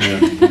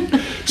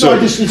 No,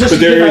 just But to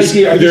get an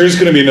idea, there is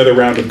gonna be another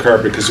round of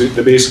carpet, because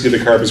basically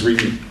the carpet's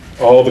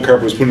all the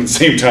carpet was put in at the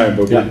same time,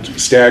 but Yeah. we're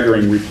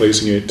staggering,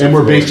 replacing it. And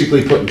we're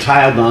basically putting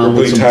tile down We're with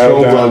putting some tile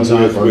throw down rugs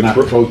on it, with- or with not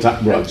ro- throw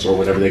rugs, or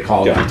whatever they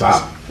call it on Yeah.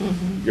 top.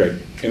 Right.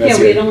 And Yeah, that's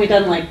we had it. only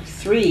done like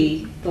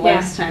 3 the Yeah.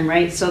 last time,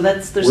 right? So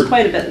there's We're-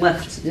 quite a bit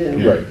left to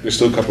do. Right, there's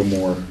still a couple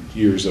more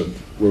years of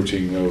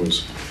rotating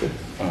those.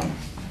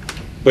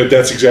 But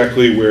that's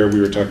exactly where we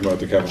were talking about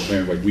the capital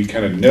plan, like, we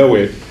kind of know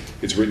it,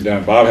 it's written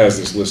down, Bob has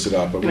this listed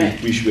out, but Right.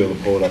 we should be able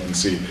to pull it up and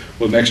see,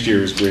 well, next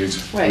year's grades.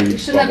 Right, you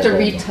shouldn't have to blah,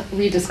 blah, blah.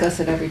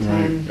 rediscuss it every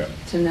time Yeah.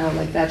 to know,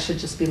 like, that should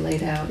just be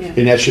laid out. Yeah.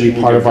 And that should be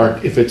part of our,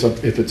 if it's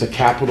a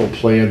capital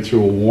plan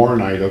through a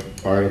warrant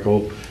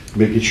article,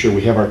 making sure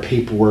we have our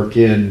paperwork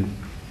in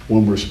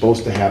when we're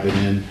supposed to have it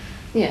in,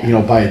 Yeah. you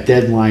know, by a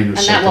deadline or And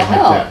something that will like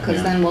help, that. because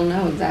yeah. then we'll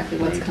know exactly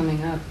what's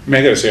coming up. I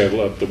mean, I gotta say, I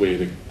love the way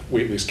the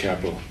Whately's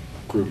capital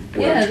group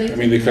Yeah, worked. they I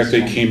mean, the did fact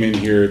they nice job. came in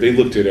here, they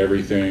looked at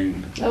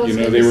everything, That was you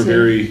know, good they to were see.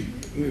 very That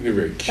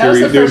was curious.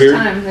 the They were first very-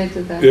 time they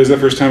did that. It was the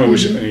first time I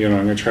wish, Mhm. you know,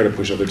 I'm gonna try to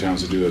push other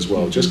towns to do that as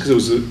well, just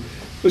because it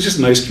was just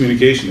nice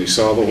communication, they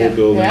saw the whole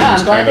building. It Yeah,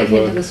 was I'm glad kind they of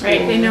came a- to the school.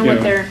 Right, they know You what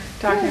know. they're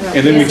talking about.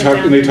 And then we Sit talked,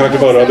 down and they and- talked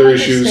Helps about them other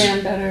issues,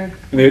 understand better.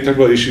 and they talked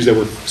about issues that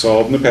were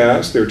solved in the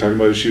past, they were talking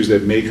about issues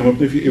that may come up in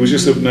the future, it was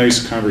just a nice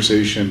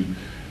conversation.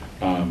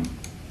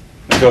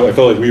 I felt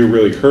like we were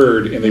really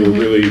heard, and they were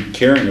really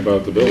caring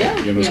about the building,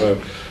 Yeah, you know, yeah. so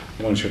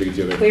I want to try to get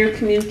the other, Clear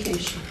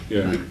communication.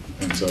 yeah,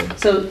 and so.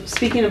 So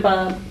speaking of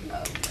Bob,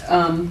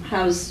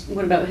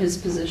 what about his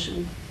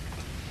position?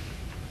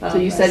 So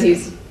you said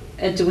he's,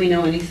 Do we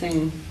know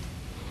anything?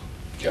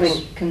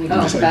 Yes. can we Oh.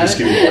 talk Just- about just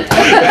give it? me one.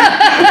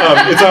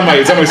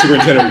 It's on my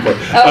superintendent report.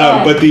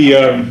 Oh. But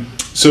the,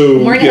 so,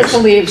 Maureen has yes. to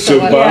leave, so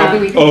what- Bob,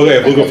 maybe we can- oh,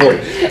 yeah, we'll go for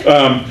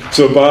it.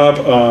 So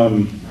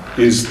Bob,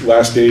 his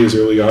last day is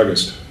early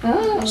August.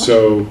 Oh.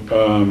 So,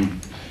 Oh.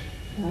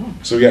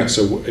 so yeah,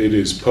 so it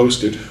is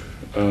posted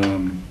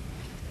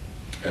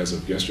as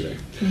of yesterday.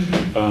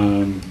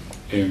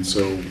 And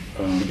so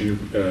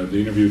the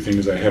interview thing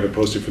is I have it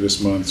posted for this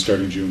month,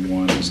 starting June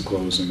 1 is the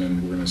close, and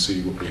then we're going to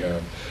see what we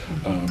have.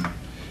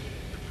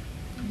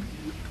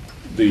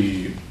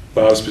 The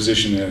Bob's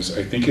position I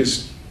think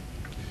has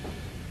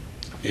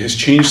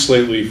changed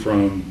slightly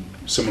from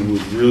someone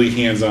who's really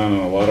hands-on on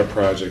a lot of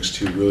projects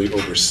to really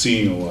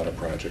overseeing a lot of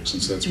projects,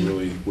 and so that's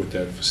really what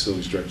that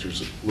facilities director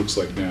looks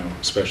like now,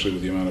 especially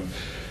with the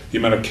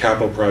amount of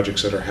capital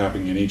projects that are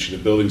happening in each of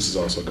the buildings has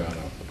also gone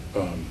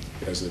up.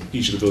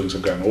 Each of the buildings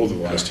have gotten older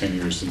the last 10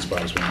 years since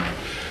Bob's been there.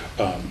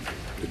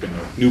 There've been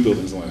new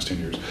buildings in the last 10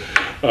 years.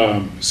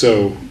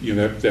 So, you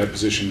know, that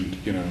position,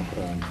 you know,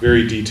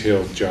 very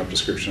detailed job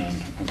description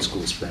on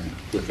School Spring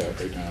with that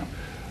right now.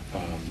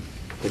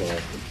 Put a lot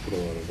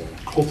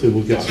of Hopefully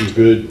we'll get some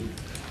good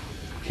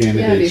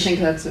candidates. Yeah, do you think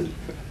that's a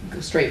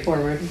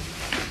straightforward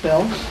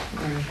bill,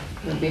 or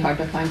would it be hard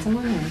to find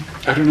someone, or?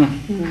 I don't know.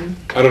 Mhm.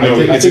 I don't know.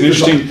 I It's an think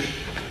there's interesting.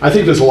 I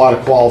think there's a lot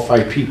of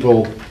qualified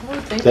people I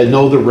would think that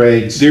know the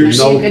regs, There's-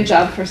 Might be a know, good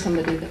job for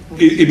somebody that.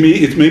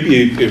 It may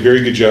be a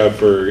very good job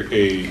for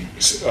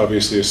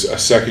obviously a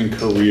second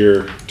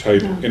career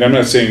type, Yeah. and I'm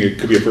not saying it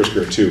could be a first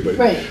career too, but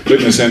Right. but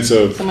in the sense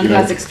of Someone you who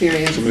know, has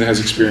experience. someone that has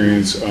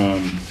experience,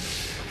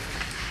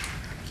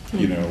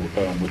 you know,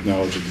 with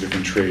knowledge of the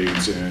different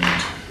trades and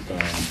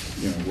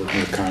you know, working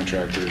with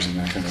contractors and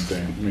that kind of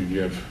thing. I mean, we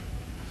have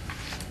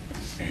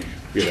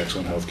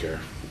excellent healthcare.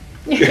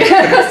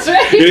 That's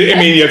right. I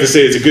mean, you have to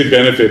say it's a good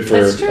benefit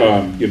for, That's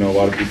true. you know, a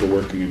lot of people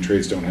working in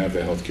trades don't have the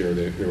healthcare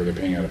or they're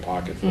paying out of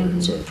pocket for Mhm.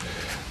 it. So,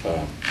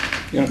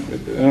 you know,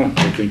 I don't know,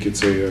 I think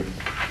it's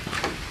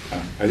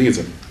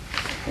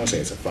I don't say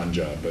it's a fun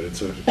job, but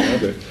it's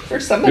For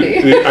somebody.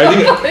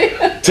 I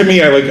think, to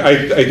me, I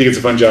think it's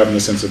a fun job in the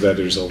sense of that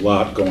there's a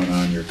lot going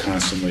on. You're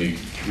constantly,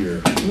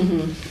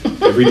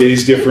 every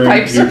day's different,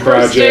 Pipes new are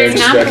bursting, projects,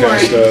 not that kind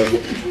of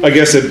stuff. I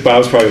guess that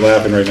Bob's probably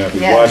laughing right now if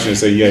he's Yeah. watching and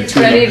say, yeah,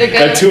 Ready to go.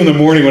 at 2 in the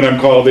morning when I'm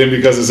called in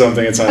because of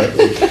something, it's not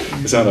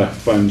a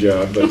fun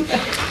job, but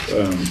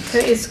So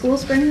is School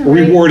Spring the a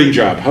right? rewarding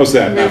job. How's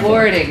that? Not fun.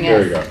 Rewarding,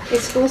 There you yes. go.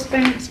 Is School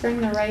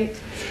Spring the right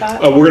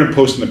spot? We're going to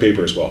post in the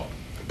paper as well,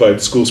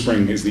 but School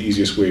Spring is the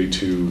easiest way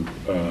to,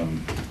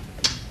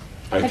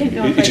 I think, didn't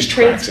know it if like just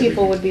tracks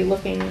tradespeople everything. would be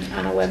looking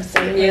on a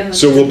website. Yeah. like-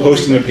 So we'll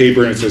post in the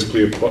paper and it says,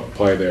 please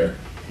apply there.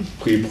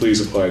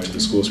 Please apply to the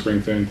School Spring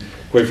thing.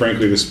 Quite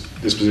frankly, this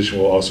position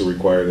will also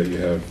require that you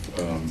have,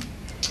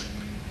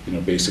 you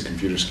know, basic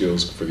computer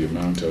skills for the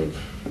amount of,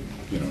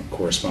 you know,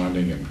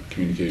 corresponding and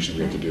communication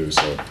we have to do,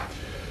 so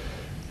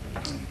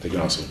they can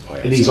also apply.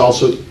 and he's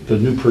outside. also, the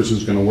new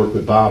person's gonna work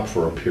with Bob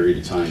for a period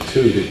of time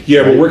too.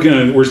 Yeah, we're right? working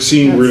on, we're gonna That's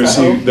see,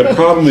 the the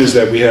problem is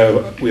that we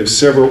have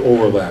several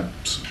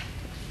overlaps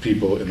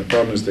people, and the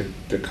problem is that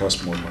they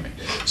cost more money.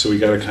 So we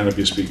gotta kind of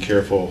just be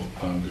careful,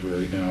 because we're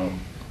right now,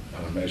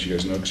 as you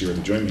guys know, because you were at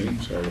the joint meeting,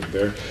 so I wasn't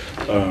there,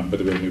 but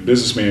we have a new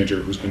business manager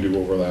who's gonna do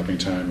overlapping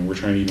time, and we're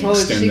trying to even Oh, is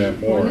extend she- that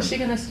more. When is she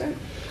gonna start?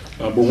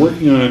 We're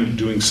working on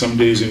doing some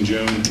days in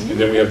June, and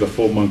then we have the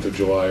full month of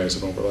July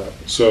as an overlap.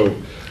 So,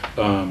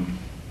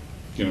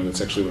 you know,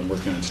 that's actually what I'm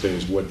working on today,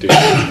 is what days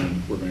in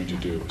June we're going to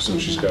do. So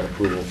she's got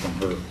approval from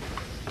her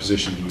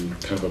position to do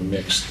kind of a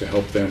mix to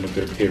help them with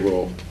their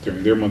payroll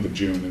during their month of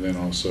June, and then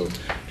also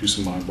do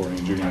some onboarding.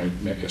 Judy and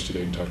I met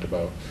yesterday and talked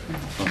about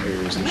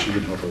areas that she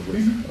can help her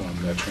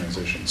with that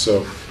transition.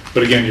 So,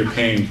 but again, you're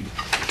paying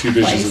two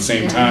positions at the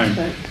same time.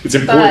 It's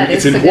important.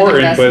 It's a good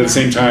important, but at the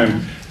same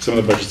investment. time, some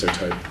of the budgets are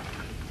tight.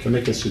 Can I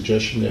make a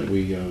suggestion that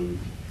we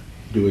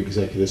do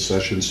executive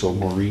session so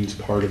Maureen's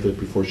part of it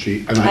before she?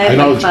 And I have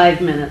know like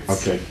 5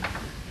 minutes. Okay.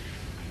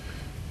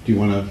 Do you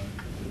want to?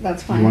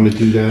 That's You fine. want to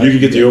do that? You can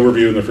get the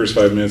overview in the first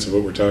 5 minutes of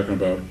what we're talking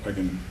about. I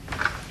can,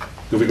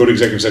 if we go to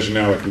executive session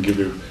now, I can give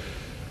you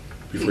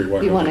before you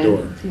walk out the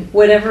door.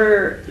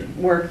 Whatever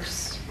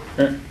works.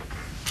 Okay.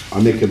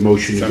 I'll make a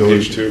motion It's to on go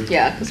page to 2.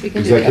 Yeah, because we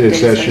can do the executive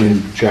updates session,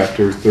 later.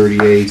 chapter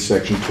 38,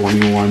 section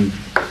 21,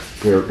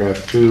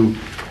 paragraph 2,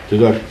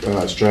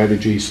 conduct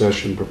strategy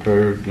session,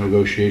 prepare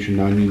negotiation,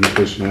 non-union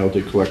personnel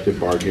to collective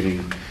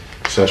bargaining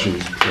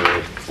sessions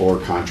or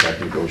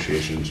contract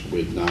negotiations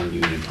with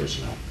non-union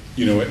personnel.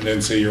 You know, and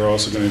then say you're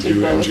also going to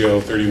do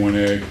MGL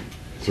 31A.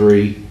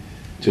 3,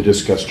 to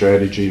discuss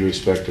strategy with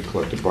respect to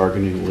collective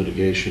bargaining and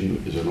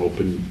litigation is an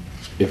open,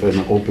 if an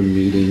open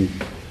meeting,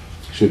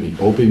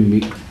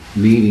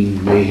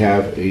 meeting may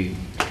have a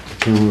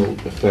determinable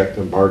effect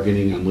on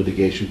bargaining and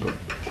litigation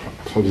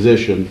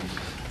position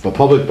of a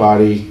public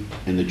body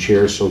and the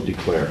chair so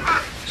declare.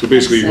 So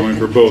basically, you're going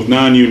for both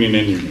non-union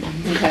and union.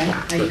 Okay.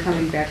 Are you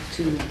coming back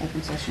to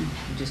open session?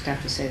 You just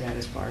have to say that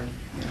as part of.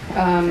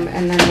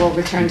 And then we'll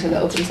return to the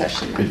open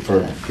session. And for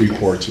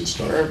reports and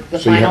stuff. For the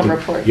So you have final to-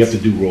 reports. You have to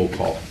do roll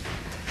call.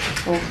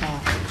 Roll call.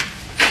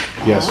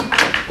 Yes.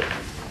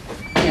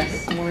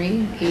 Yes,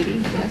 Maureen, Katie,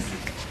 yes.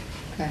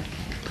 Okay.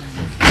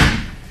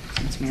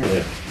 It's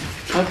Mary.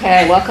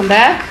 Okay, welcome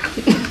back.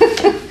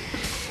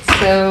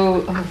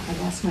 So, oh,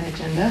 I lost my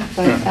agenda,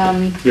 but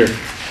Here,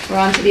 we're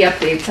on to the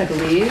updates, I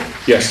believe.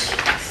 yes.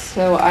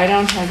 So I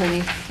don't have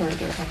any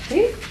further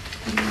update.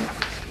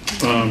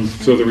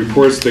 So the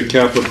reports, the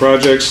capital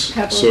projects.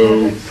 Capital So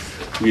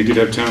projects. we did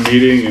have town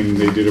meeting, and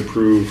they did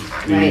approve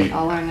Right, the,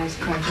 all our nice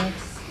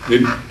projects.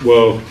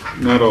 well,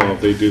 not all.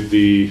 They did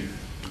the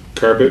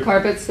carpet,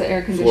 Carpets, the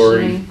air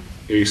flooring,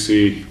 conditioning.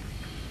 AC.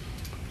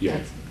 Yeah.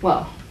 That's-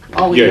 Well,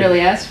 all we Yeah. really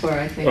asked for,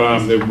 I think,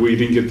 was We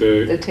didn't get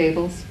the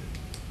tables.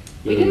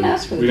 We didn't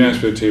ask for the We didn't ask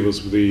for the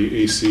tables, but the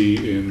AC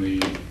in the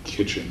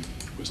kitchen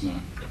was not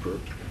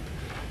approved.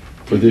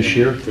 For this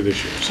year? For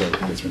this year, so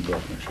that's been put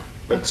off next year.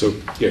 But so,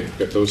 yeah,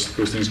 got those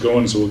things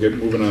going, so we'll get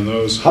moving on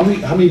those. How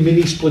many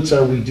mini splits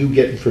are we do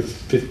getting for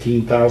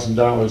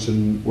 $15,000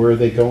 and where are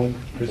they going?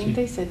 I Chrissy? think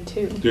they said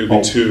 2. There'll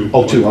be two.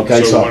 Oh, two,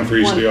 okay, So so- one for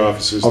each of the One.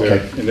 offices there,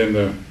 Okay. and then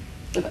the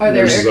Are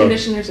there Nurses air up.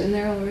 conditioners in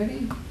there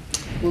already?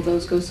 Will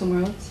those go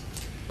somewhere else?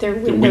 They're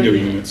the window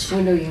units.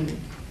 Window unit.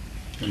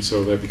 And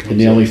so that becomes. And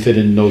they only fit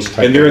in those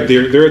type. And they're at the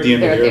end They're of at the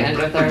end of their,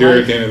 their they're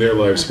life. at the end of their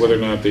lives, Okay. whether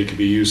or not they could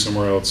be used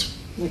somewhere else,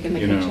 Like in the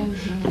you know. kitchen?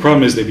 The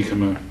problem is they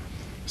become a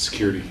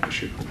security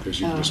issue,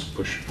 because you Oh. just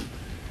push,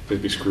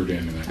 they'd be screwed in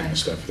and that kind Right. of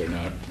stuff, if they're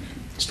not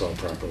installed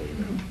properly.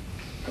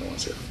 I don't want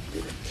to say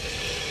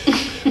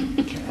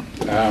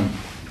that.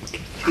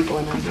 People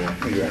an idea.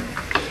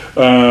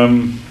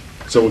 Exactly.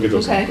 So we'll get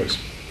those in Okay. place.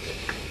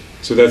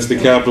 So that's the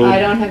capital I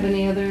don't have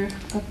any other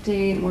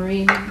update.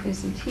 Maureen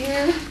isn't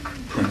here.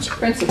 principle.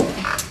 Principal.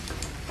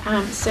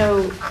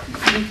 So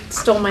you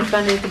stole my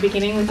thunder at the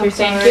beginning with I'm your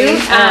thank sorry.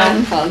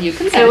 you. Well, you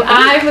can So thank them.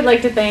 I would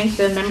like to thank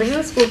the members of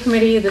the school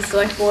committee, the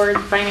select board,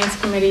 finance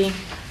committee,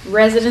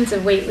 residents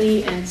of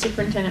Whately, and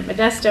Superintendent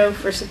Modesto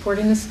for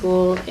supporting the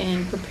school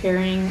in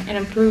preparing and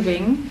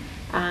improving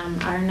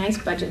our nice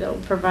budget that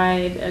will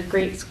provide a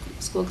great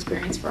school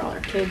experience for all our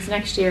kids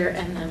next year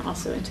and then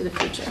also into the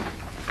future.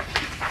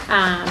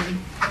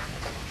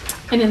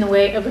 And in the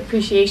way of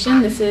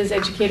appreciation, this is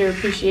Educator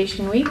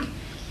Appreciation Week,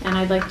 and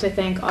I'd like to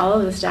thank all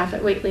of the staff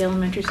at Whately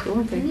Elementary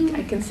School.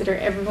 I consider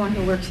everyone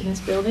who works in this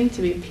building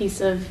to be a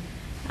piece of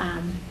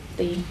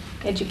the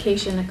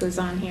education that goes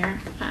on here.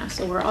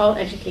 So we're all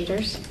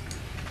educators.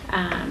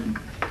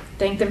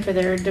 Thank them for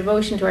their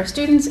devotion to our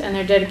students and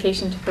their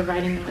dedication to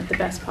providing them with the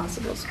best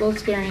possible school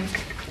experience.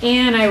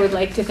 And I would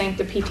like to thank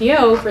the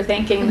PTO for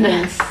thanking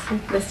the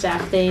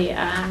staff. They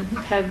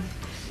have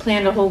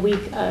planned a whole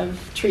week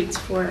of treats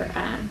for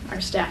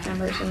our staff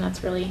members, and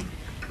that's really,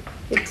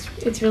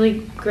 it's really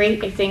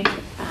great. I think,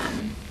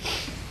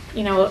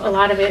 you know, a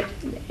lot of it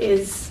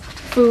is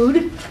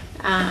food,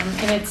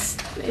 and it's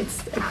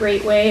a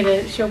great way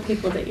to show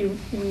people that you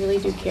really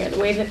do care. The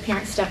way that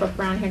parents step up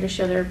around here to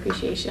show their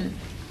appreciation,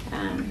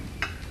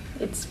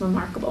 it's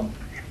remarkable.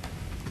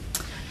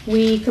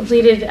 We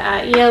completed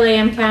ELA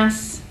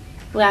MCAS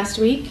last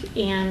week,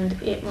 and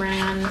it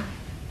ran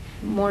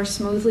more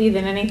smoothly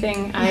than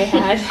anything I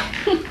had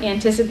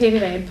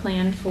anticipated. I had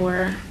planned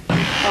for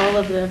all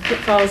of the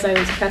pitfalls I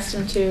was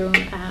accustomed to,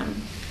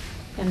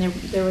 and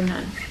there were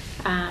none.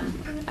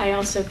 I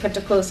also kept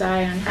a close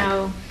eye on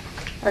how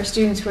our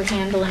students were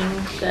handling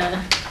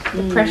the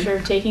pressure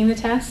of taking the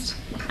test,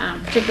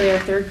 particularly our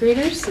third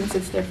graders, since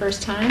it's their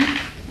first time.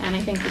 And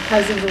I think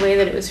because of the way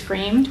that it was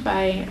framed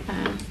by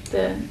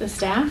the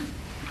staff,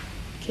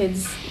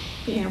 kids,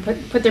 you know,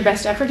 put their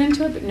best effort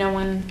into it, but no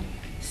one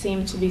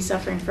seemed to be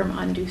suffering from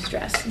undue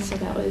stress, and so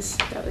that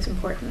was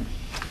important.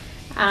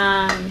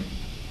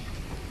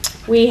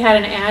 We had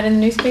an ad in the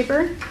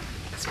newspaper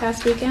this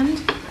past weekend.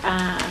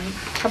 A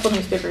couple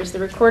newspapers, the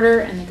Recorder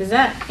and the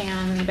Gazette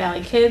and the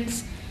Valley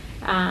Kids.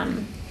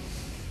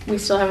 We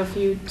still have a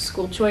few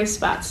school choice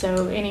spots,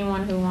 so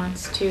anyone who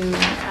wants to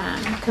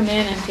come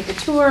in and take a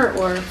tour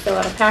or fill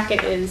out a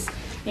packet is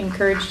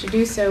encouraged to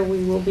do so.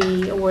 We will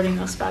be awarding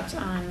those spots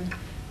on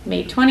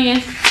May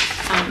 20th.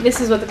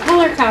 This is what the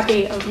color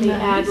copy of the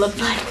ad looked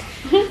like.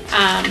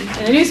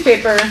 In the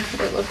newspaper,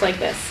 it looked like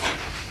this.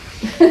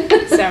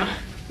 So,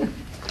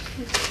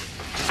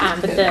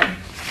 but the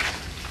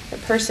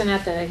person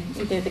at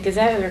either the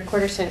Gazette or the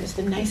Recorder said it was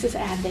the nicest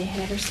ad they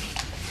had ever seen.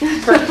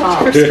 For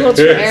school choice.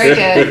 Very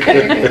good,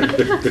 very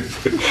good.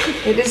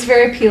 It is a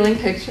very appealing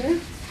picture.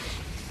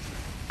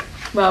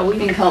 Well,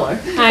 we In color.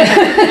 I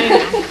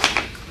know.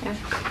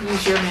 Yeah,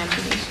 use your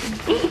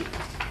imagination.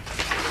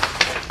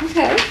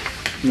 Okay.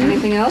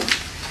 Anything else?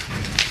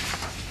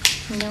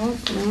 No.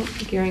 No,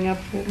 gearing up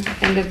for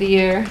the end of the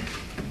year.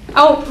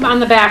 Oh, on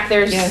the back,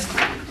 there's Yes.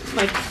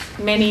 like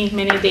many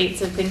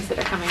dates of things that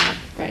are coming up.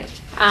 Right.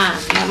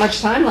 Not much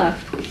time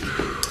left.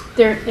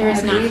 There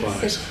is 5 not. weeks,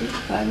 6 weeks,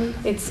 5 weeks.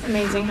 It's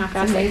amazing how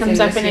fast amazing it comes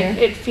up, this and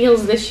year. it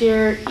feels this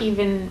year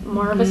even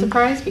more of a Mhm.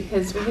 surprise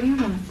because we're getting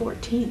out on the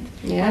 14th.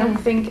 Yeah. I don't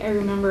think I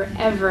remember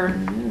ever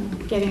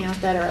getting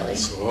out that early.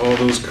 So all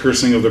those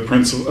cursing of the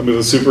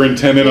the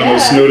superintendent on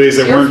those Yeah, snow days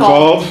that it's your weren't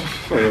fault.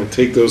 called, I'll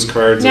take those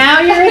cards. Now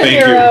you're a Thank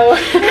you.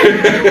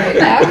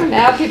 hero.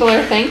 Now people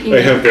are thanking you.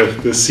 I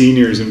have the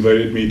seniors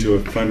invited me to a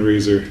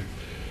fundraiser.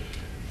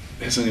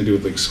 It has something to do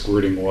with like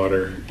squirting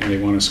water, and they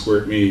want to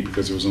squirt me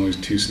because there was only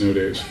 2 snow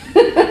days.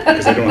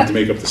 Because they don't have to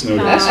make up the snow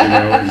days, you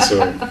know, and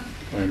so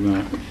I'm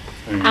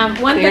not.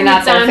 One You're thing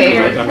not that's their on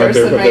favorite. here, I'm not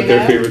person right their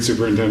now? favorite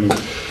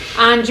superintendent.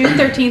 on June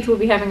 13th, we'll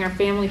be having our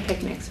family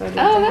picnic, so I'd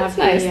like Oh, to that's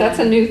have nice. the, That's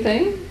a new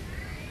thing.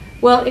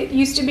 Well, it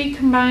used to be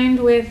combined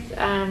with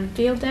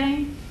field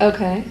day,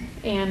 Okay.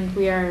 and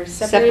we are separating the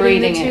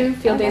Separating two. it.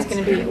 Field Oh, day is that's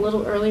going to be great. a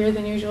little earlier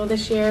than usual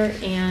this year,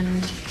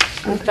 and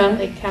we Okay. felt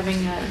like having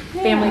a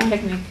family Yeah,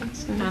 picnic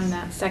that's nice. on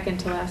that second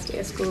to last day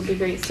of school would be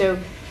great. So,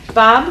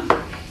 Bob,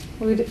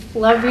 we'd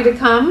love you to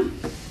come,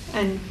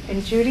 and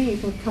Judy, you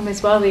can come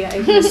as well.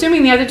 I'm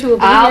assuming the other two will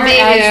be I'll here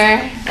be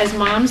here. as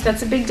moms.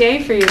 That's a big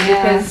day for you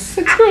Yeah. because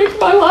 6th grade,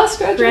 my last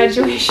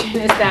graduation. graduation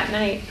is that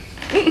night.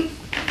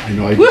 I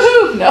know,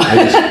 Woohoo! No.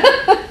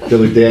 the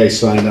other day I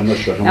signed, I'm not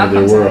sure how Now many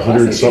there comes were, the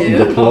 100 something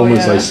blessing.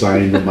 diplomas Oh, I yeah.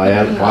 signed, and my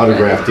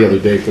autograph the other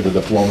day for the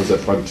diplomas at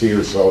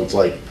Frontier, so it's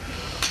like,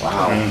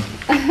 wow.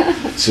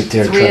 Sit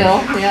there It's trying.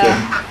 real,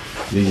 yeah.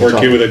 You Poor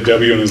talk- kid with a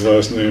W in his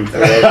last name.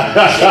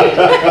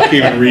 Can't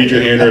even read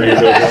your handwriting.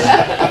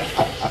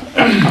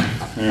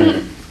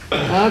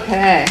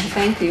 Okay,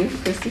 thank you,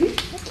 Christy.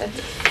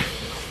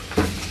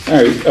 All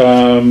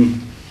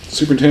right,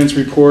 superintendent's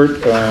report,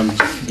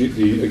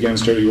 again,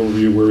 starting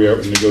overview where we are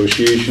with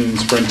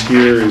negotiations.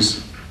 Frontier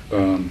is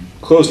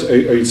close,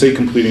 I'd say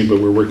completing, but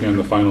we're working on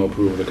the final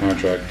approval of the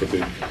contract, but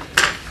the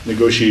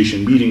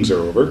negotiation meetings are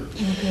over.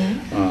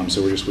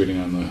 So we're just waiting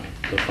on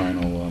the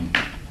final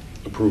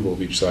approval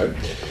of each side.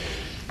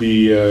 The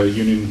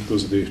union,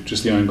 those are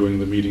just the ongoing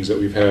meetings that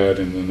we've had,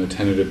 and then the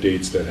tentative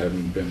dates that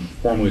haven't been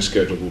formally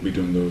scheduled, we'll be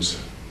doing those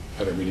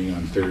at our meeting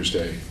on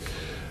Thursday,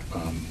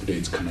 the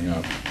dates coming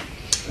up.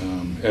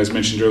 As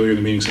mentioned earlier in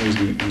the meeting, some of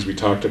these things we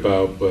talked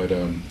about, but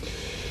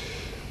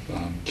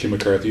Kim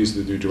McCarthy is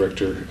the new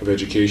Director of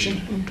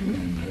Education,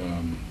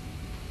 and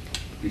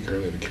we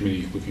currently have a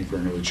committee looking for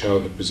an early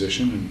childhood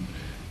position, and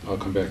I'll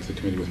come back to the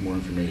committee with more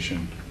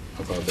information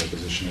about that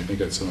position. I think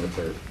that's another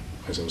part,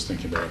 as I was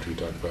thinking about after we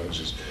talked about it, is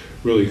just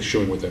really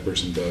showing what that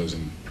person does,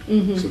 and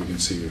so we can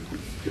see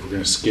if we're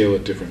going to scale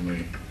it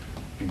differently.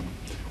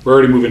 We're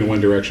already moving in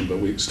one direction,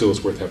 but still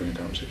it's worth having a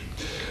conversation.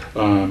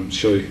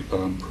 Shelley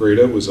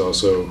Pareda was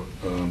also,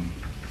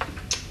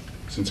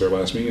 since our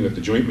last meeting, at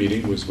the joint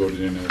meeting, was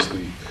voted in as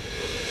the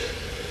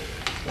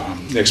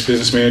next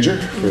business manager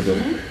for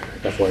the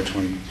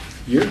FY20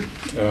 year.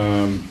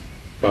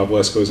 Bob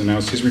Lesko has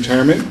announced his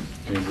retirement,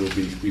 and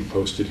we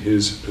posted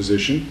his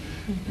position,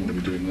 and we'll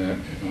be doing that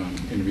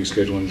interview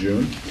schedule in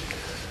June.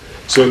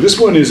 So this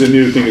one is a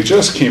new thing. It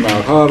just came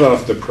out hot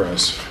off the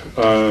press.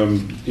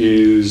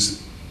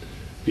 Is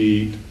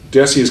the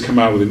DESE has come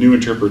out with a new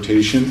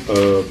interpretation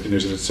of, and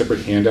there's a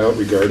separate handout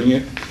regarding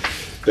it,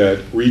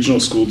 that regional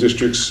school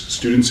districts,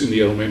 students in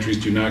the elementaries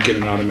do not get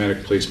an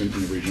automatic placement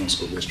in the regional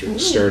school district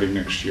starting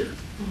next year.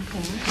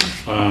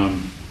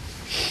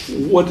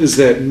 What does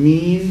that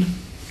mean?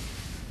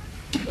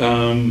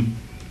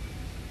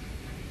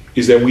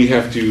 Is that we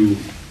have to,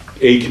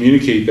 A,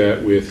 communicate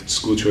that with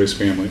school choice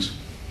families,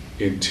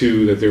 and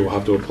 2, that they will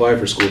have to apply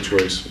for school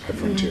choice at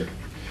Frontier.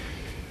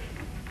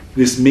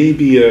 This may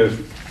be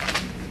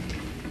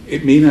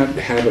it may not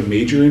have a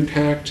major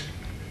impact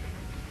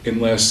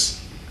unless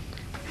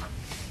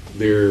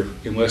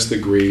the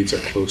grades are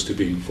close to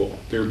being full.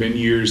 There have been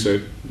years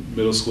that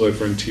middle school at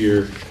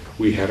Frontier,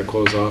 we had to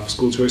close off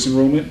school choice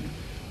enrollment,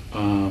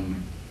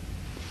 and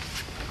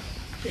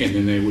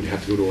then they would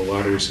have to go to a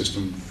lottery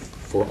system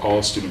for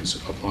all students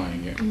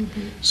applying in.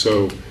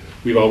 So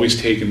we've always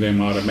taken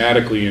them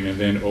automatically in and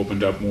then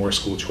opened up more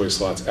school choice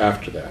slots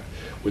after that.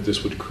 What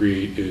this would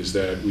create is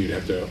that we'd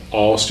have to,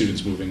 all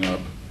students moving up,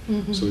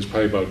 so there's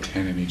probably about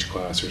 10 in each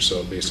class or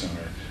so based on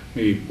our,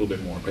 maybe a little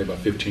bit more, probably about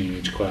 15 in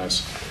each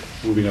class,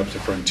 moving up to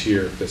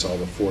Frontier, that's all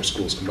the 4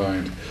 schools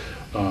combined.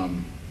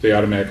 They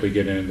automatically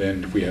get in, and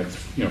then if we have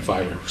 5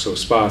 or so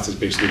spots, it's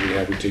basically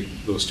we take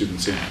those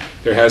students in.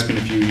 There has been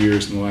a few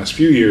years in the last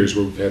few years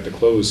where we've had to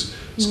close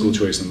school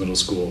choice in the middle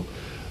school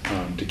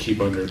to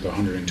keep under the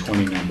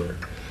 120 number,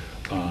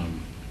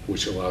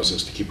 which allows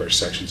us to keep our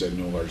sections at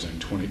no larger than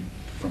 20,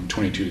 from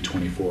 22 to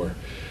 24.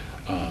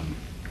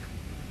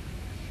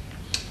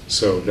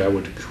 So that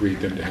would create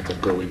them to have to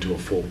go into a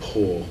full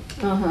poll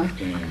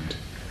and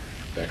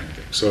that kind of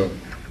thing. So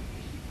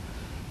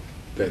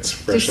that's Do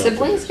fresh.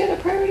 siblings get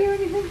a priority or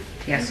anything?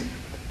 Yes.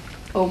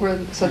 So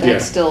that's Yeah.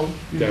 still,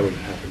 That would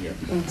happen,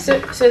 yeah.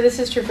 So this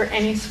is true for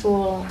any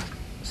school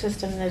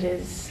system that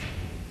is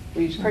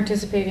regional.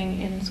 participating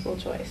in school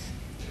choice?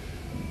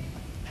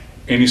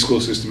 Any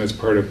school system that's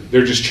part of,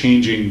 they're just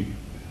changing.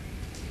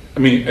 I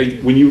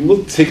mean, when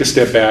you take a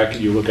step back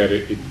and you look at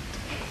it,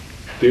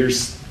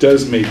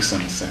 does make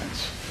some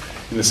sense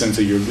in the sense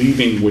that you're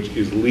leaving what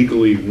is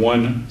legally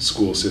one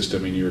school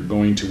system and you're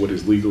going to what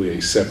is legally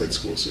a separate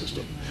school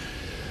system.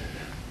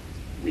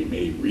 We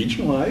may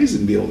regionalize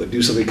and be able to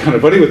do something kind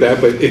of funny with that,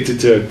 but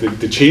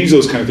to change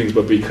those kind of things,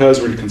 but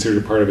because we're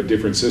considered part of a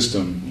different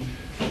system,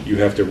 you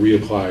have to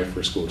reapply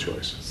for school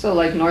choice. So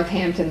like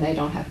Northampton, they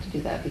don't have to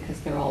do that because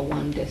they're all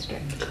one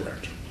district.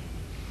 Correct.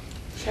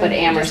 So But I'm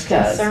Amherst just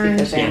does,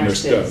 because Amherst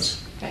Amherst does. is.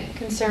 Right.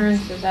 Concerned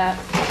that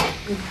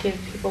would give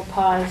people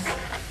pause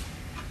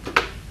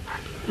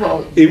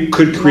Well, It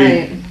could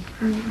create,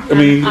 I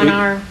mean, on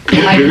our,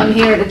 I come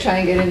here to try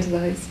and get into the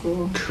high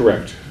school.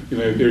 correct.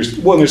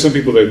 There's some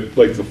people that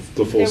like the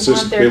full they system.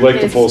 want They their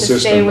like the full kids to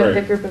system, stay with right?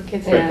 the group of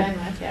kids they've been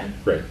with, yeah.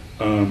 Right.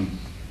 And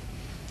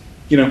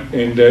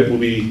that will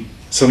be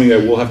something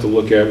that we'll have to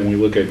look at when we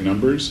look at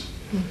numbers.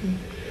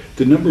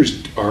 The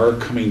numbers are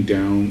coming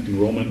down.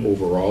 Enrollment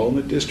overall in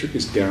the district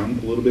is down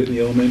a little bit in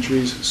the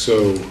elementaries,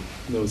 so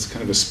it's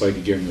kind of a spike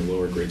again in the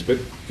lower grades. But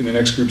in the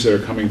next groups that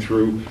are coming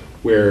through,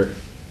 where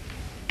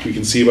we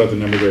can see about the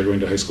number that are going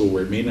to high school,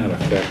 where it may not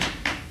affect.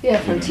 Yeah,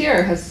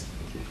 Frontier has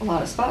a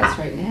lot of spots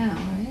right now,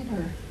 right?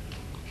 Or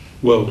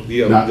Well,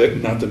 Not-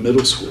 not the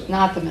middle school.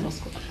 not the middle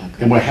school?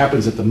 Okay. And what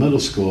happens at the middle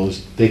school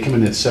is they come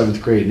in at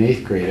 7th grade and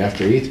 8th grade.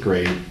 After 8th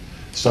grade,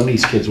 some of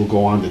these kids will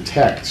go on to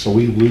tech, so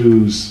we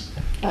lose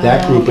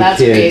that Oh, group of that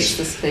creates kids.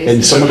 the space.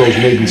 And some of those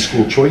may be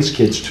school choice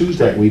kids too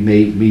that we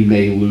may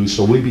lose.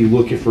 So we'd be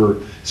looking for,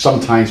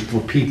 sometimes for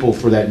people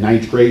for that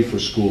 9th grade for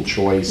school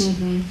choice.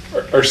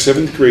 Our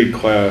 7th grade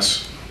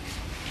class,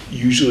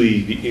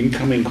 usually the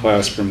incoming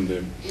class from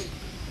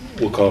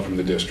we'll call it from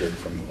the district,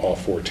 from all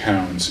 4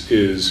 towns,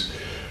 is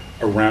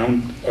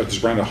around,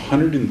 there's around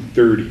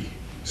 130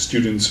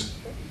 students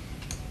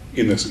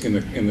in the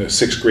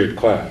 6th grade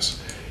class.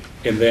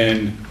 And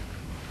then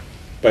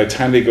by the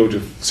time they go to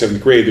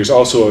 7th grade, there's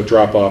also a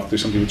drop off.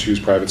 There's some people choose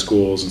private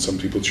schools and some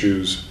people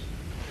choose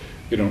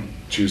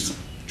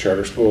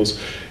charter schools.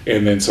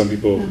 And then some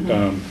people,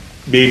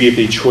 maybe if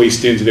they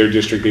choiced into their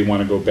district, they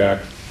want to go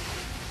back,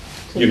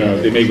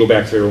 they may go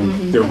back to their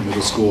own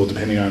little school,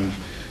 depending on,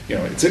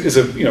 it's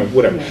a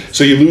whatever. Right.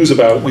 So we lose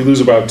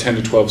about 10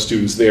 to 12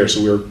 students there.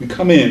 So we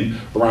come in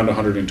around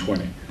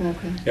 120. Okay.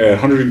 And at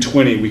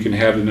 120, we can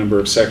have the number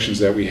of sections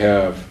that we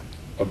have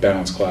of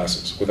balanced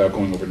classes without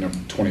going over number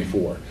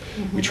 24.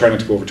 We try not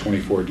to go over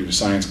 24 due to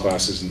science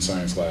classes and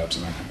science labs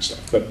and that kind of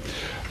stuff. But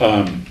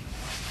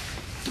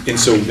and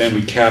so then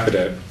we cap it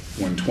at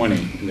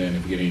 120, and then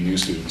if we get any new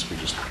students,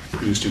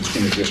 new students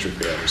in the district,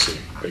 they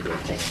go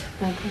from there.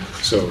 Okay.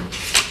 So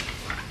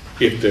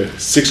if the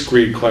 6th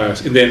grade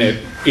class, and then at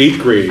 8th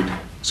grade,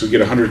 so we get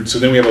 100, so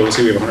then let's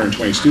say we have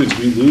 120 students,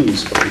 we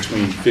lose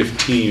between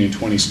 15 and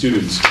 20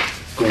 students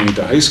going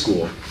into high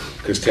school,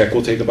 because tech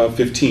will take about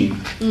 15,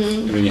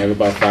 and then you have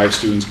about 5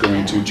 students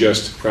going to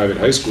just private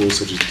high schools,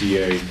 such as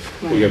DA.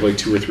 We have like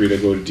 2 or 3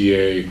 that go to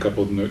DA, a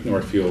couple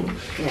Northfield,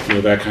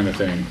 that kind of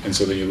thing, and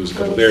so then you lose a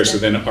couple there. So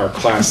then our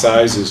class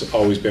size has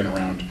always been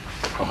around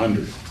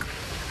 100.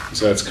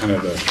 So that's kind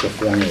of the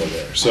formula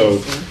there.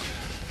 So,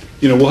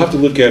 we'll have to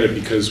look at it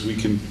because we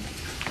can,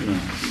 we'll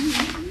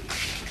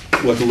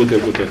have to look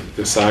at what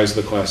the size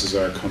of the classes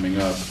are coming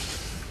up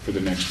for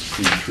the next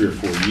 3 or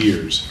 4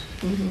 years.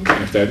 And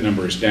if that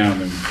number is down,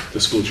 then the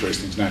school choice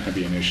thing's not going to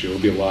be an issue.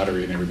 It'll be a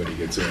lottery and everybody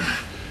gets in.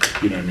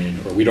 You know what I mean?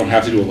 Or we don't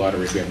have to do a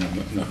lottery if we have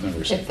enough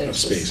numbers If of there's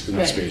space,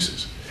 enough right.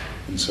 spaces.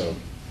 And so,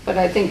 But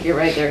I think you're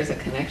right, there is a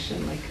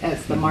connection, like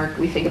as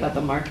we think about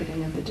the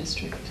marketing of the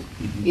district.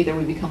 Either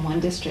we become one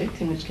district,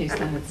 in which case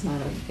then it's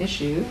not an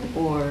issue,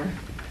 or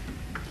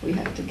we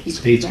have to keep.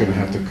 State's gonna that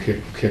have to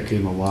on. kick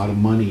in a lot of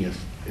money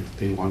if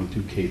they want to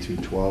do K through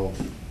 12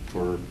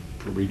 for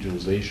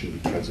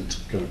regionalization, because it's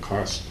gonna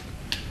cost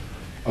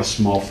a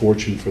small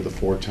fortune for the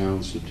 4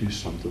 towns to do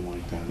something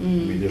like that. I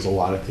mean, there's a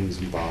lot of things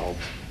involved,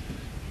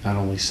 not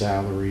only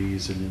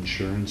salaries and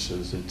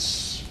insurances,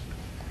 it's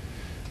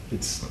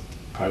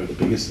probably the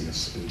biggest thing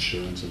is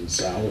insurance and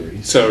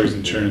salaries. Salaries,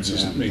 insurance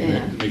is Yeah. making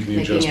Yeah. the Making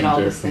it adjustment all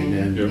there. the same,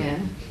 And then- yeah.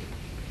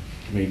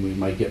 I mean, we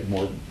might get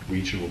more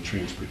regional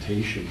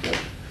transportation, but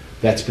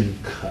that's been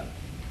cut.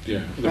 Yeah,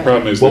 the Right.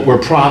 problem is What we're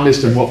that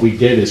promised and what we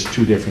get is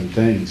two different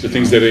things. the you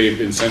things know? that they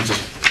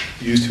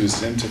used to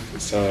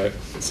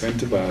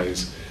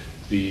incentivize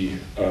the,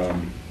 I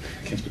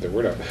can't spit that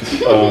word out,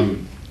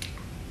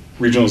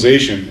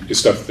 regionalization is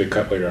stuff that they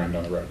cut later on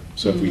down the road.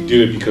 So if we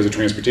did it because of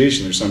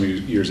transportation, there's some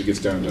years it gets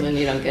down And then to,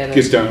 you don't get it.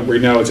 gets down,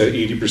 right now it's at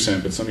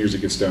 80%, but some years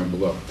it gets down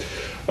below.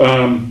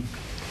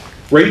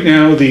 Right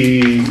now,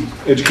 the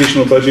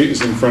educational budget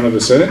is in front of the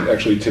Senate,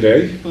 actually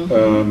today.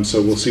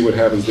 So we'll see what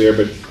happens there,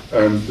 but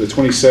the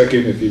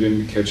 22nd, if you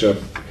didn't catch up,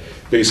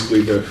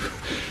 basically the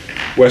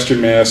Western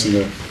Mass and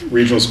the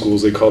regional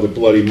schools, they called it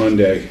Bloody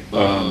Monday.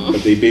 But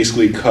they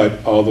basically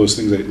cut all those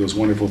things, those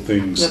wonderful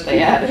things. That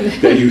they added.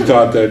 That you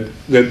thought that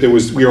there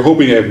was, we were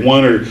hoping to have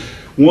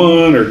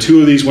one or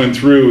two of these went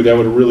through, that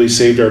would have really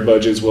saved our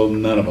budgets. Well,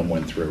 none of them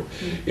went through.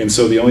 And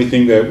so the only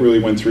thing that really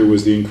went through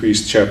was the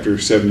increased Chapter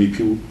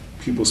 70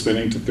 pupil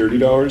spending to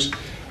 $30.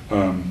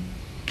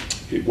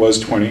 It was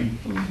 20,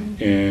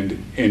 and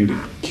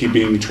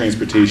keeping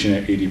transportation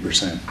at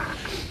 80%.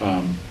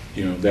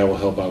 You know, that will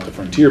help out the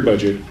Frontier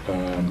budget,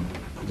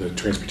 the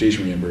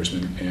transportation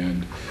reimbursement,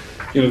 and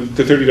you know,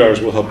 the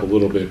 $30 will help a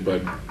little bit,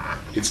 but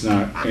it's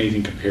not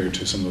anything compared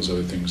to some of those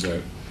other things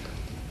that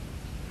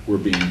were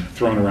being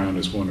thrown around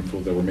as wonderful,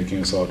 that were making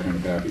us all kind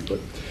of happy. But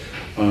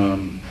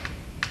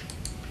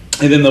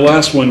and then the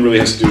last one really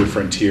has to do with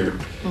Frontier.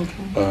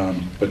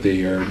 But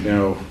they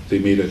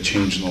made a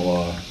change in the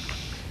law,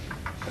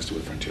 has to do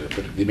with Frontier,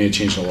 but they made a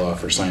change in the law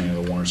for signing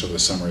the warrants over the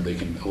summer. They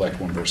can elect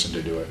one person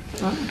to do it.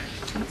 Oh,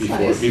 that's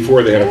nice.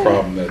 Before they had a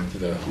problem that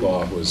the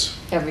law was,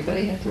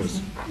 Everybody had to.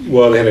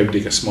 well, they had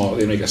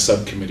to make a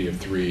subcommittee of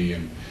 3,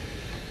 and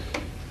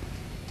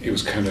it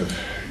was kind of,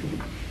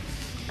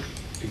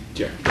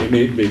 yeah,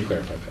 they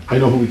clarified that. I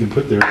know who we can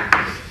put there.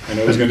 I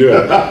know who's going to do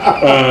it.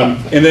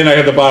 And then I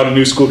have the bottom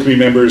new school committee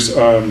members.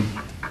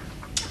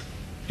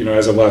 You know,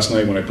 as of last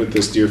night when I put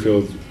this,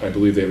 Deerfield, I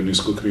believe they have a new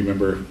school committee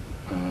member.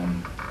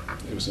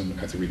 It was I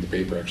have to read the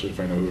paper actually to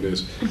find out who it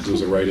is. It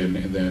was a write-in,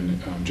 and then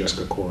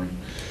Jessica Corin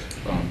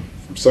from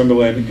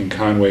Sunderland. And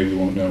Conway, we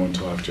won't know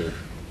until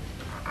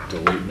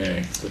late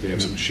May, but they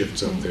have some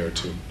shifts up there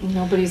too.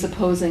 Nobody's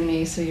opposing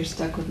me, so you're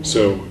stuck with me.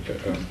 So we're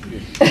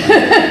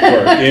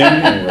in,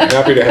 and we're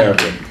happy to have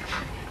you.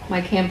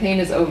 My campaign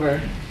is over.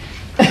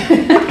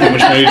 How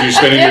much money did you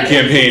spend in your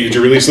campaign? Did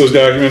you release those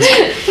documents?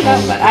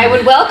 But I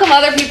would welcome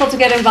other people to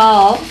get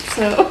involved,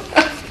 so.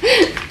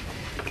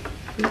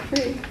 Feel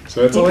free.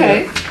 So that's all I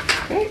Okay, got.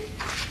 great,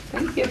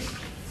 thank you.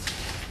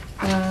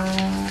 So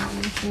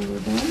we're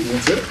done.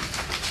 That's it.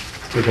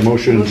 Take a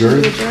motion to Motion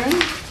adjourn. to adjourn?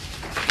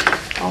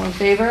 All in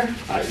favor?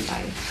 Aye.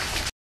 Aye.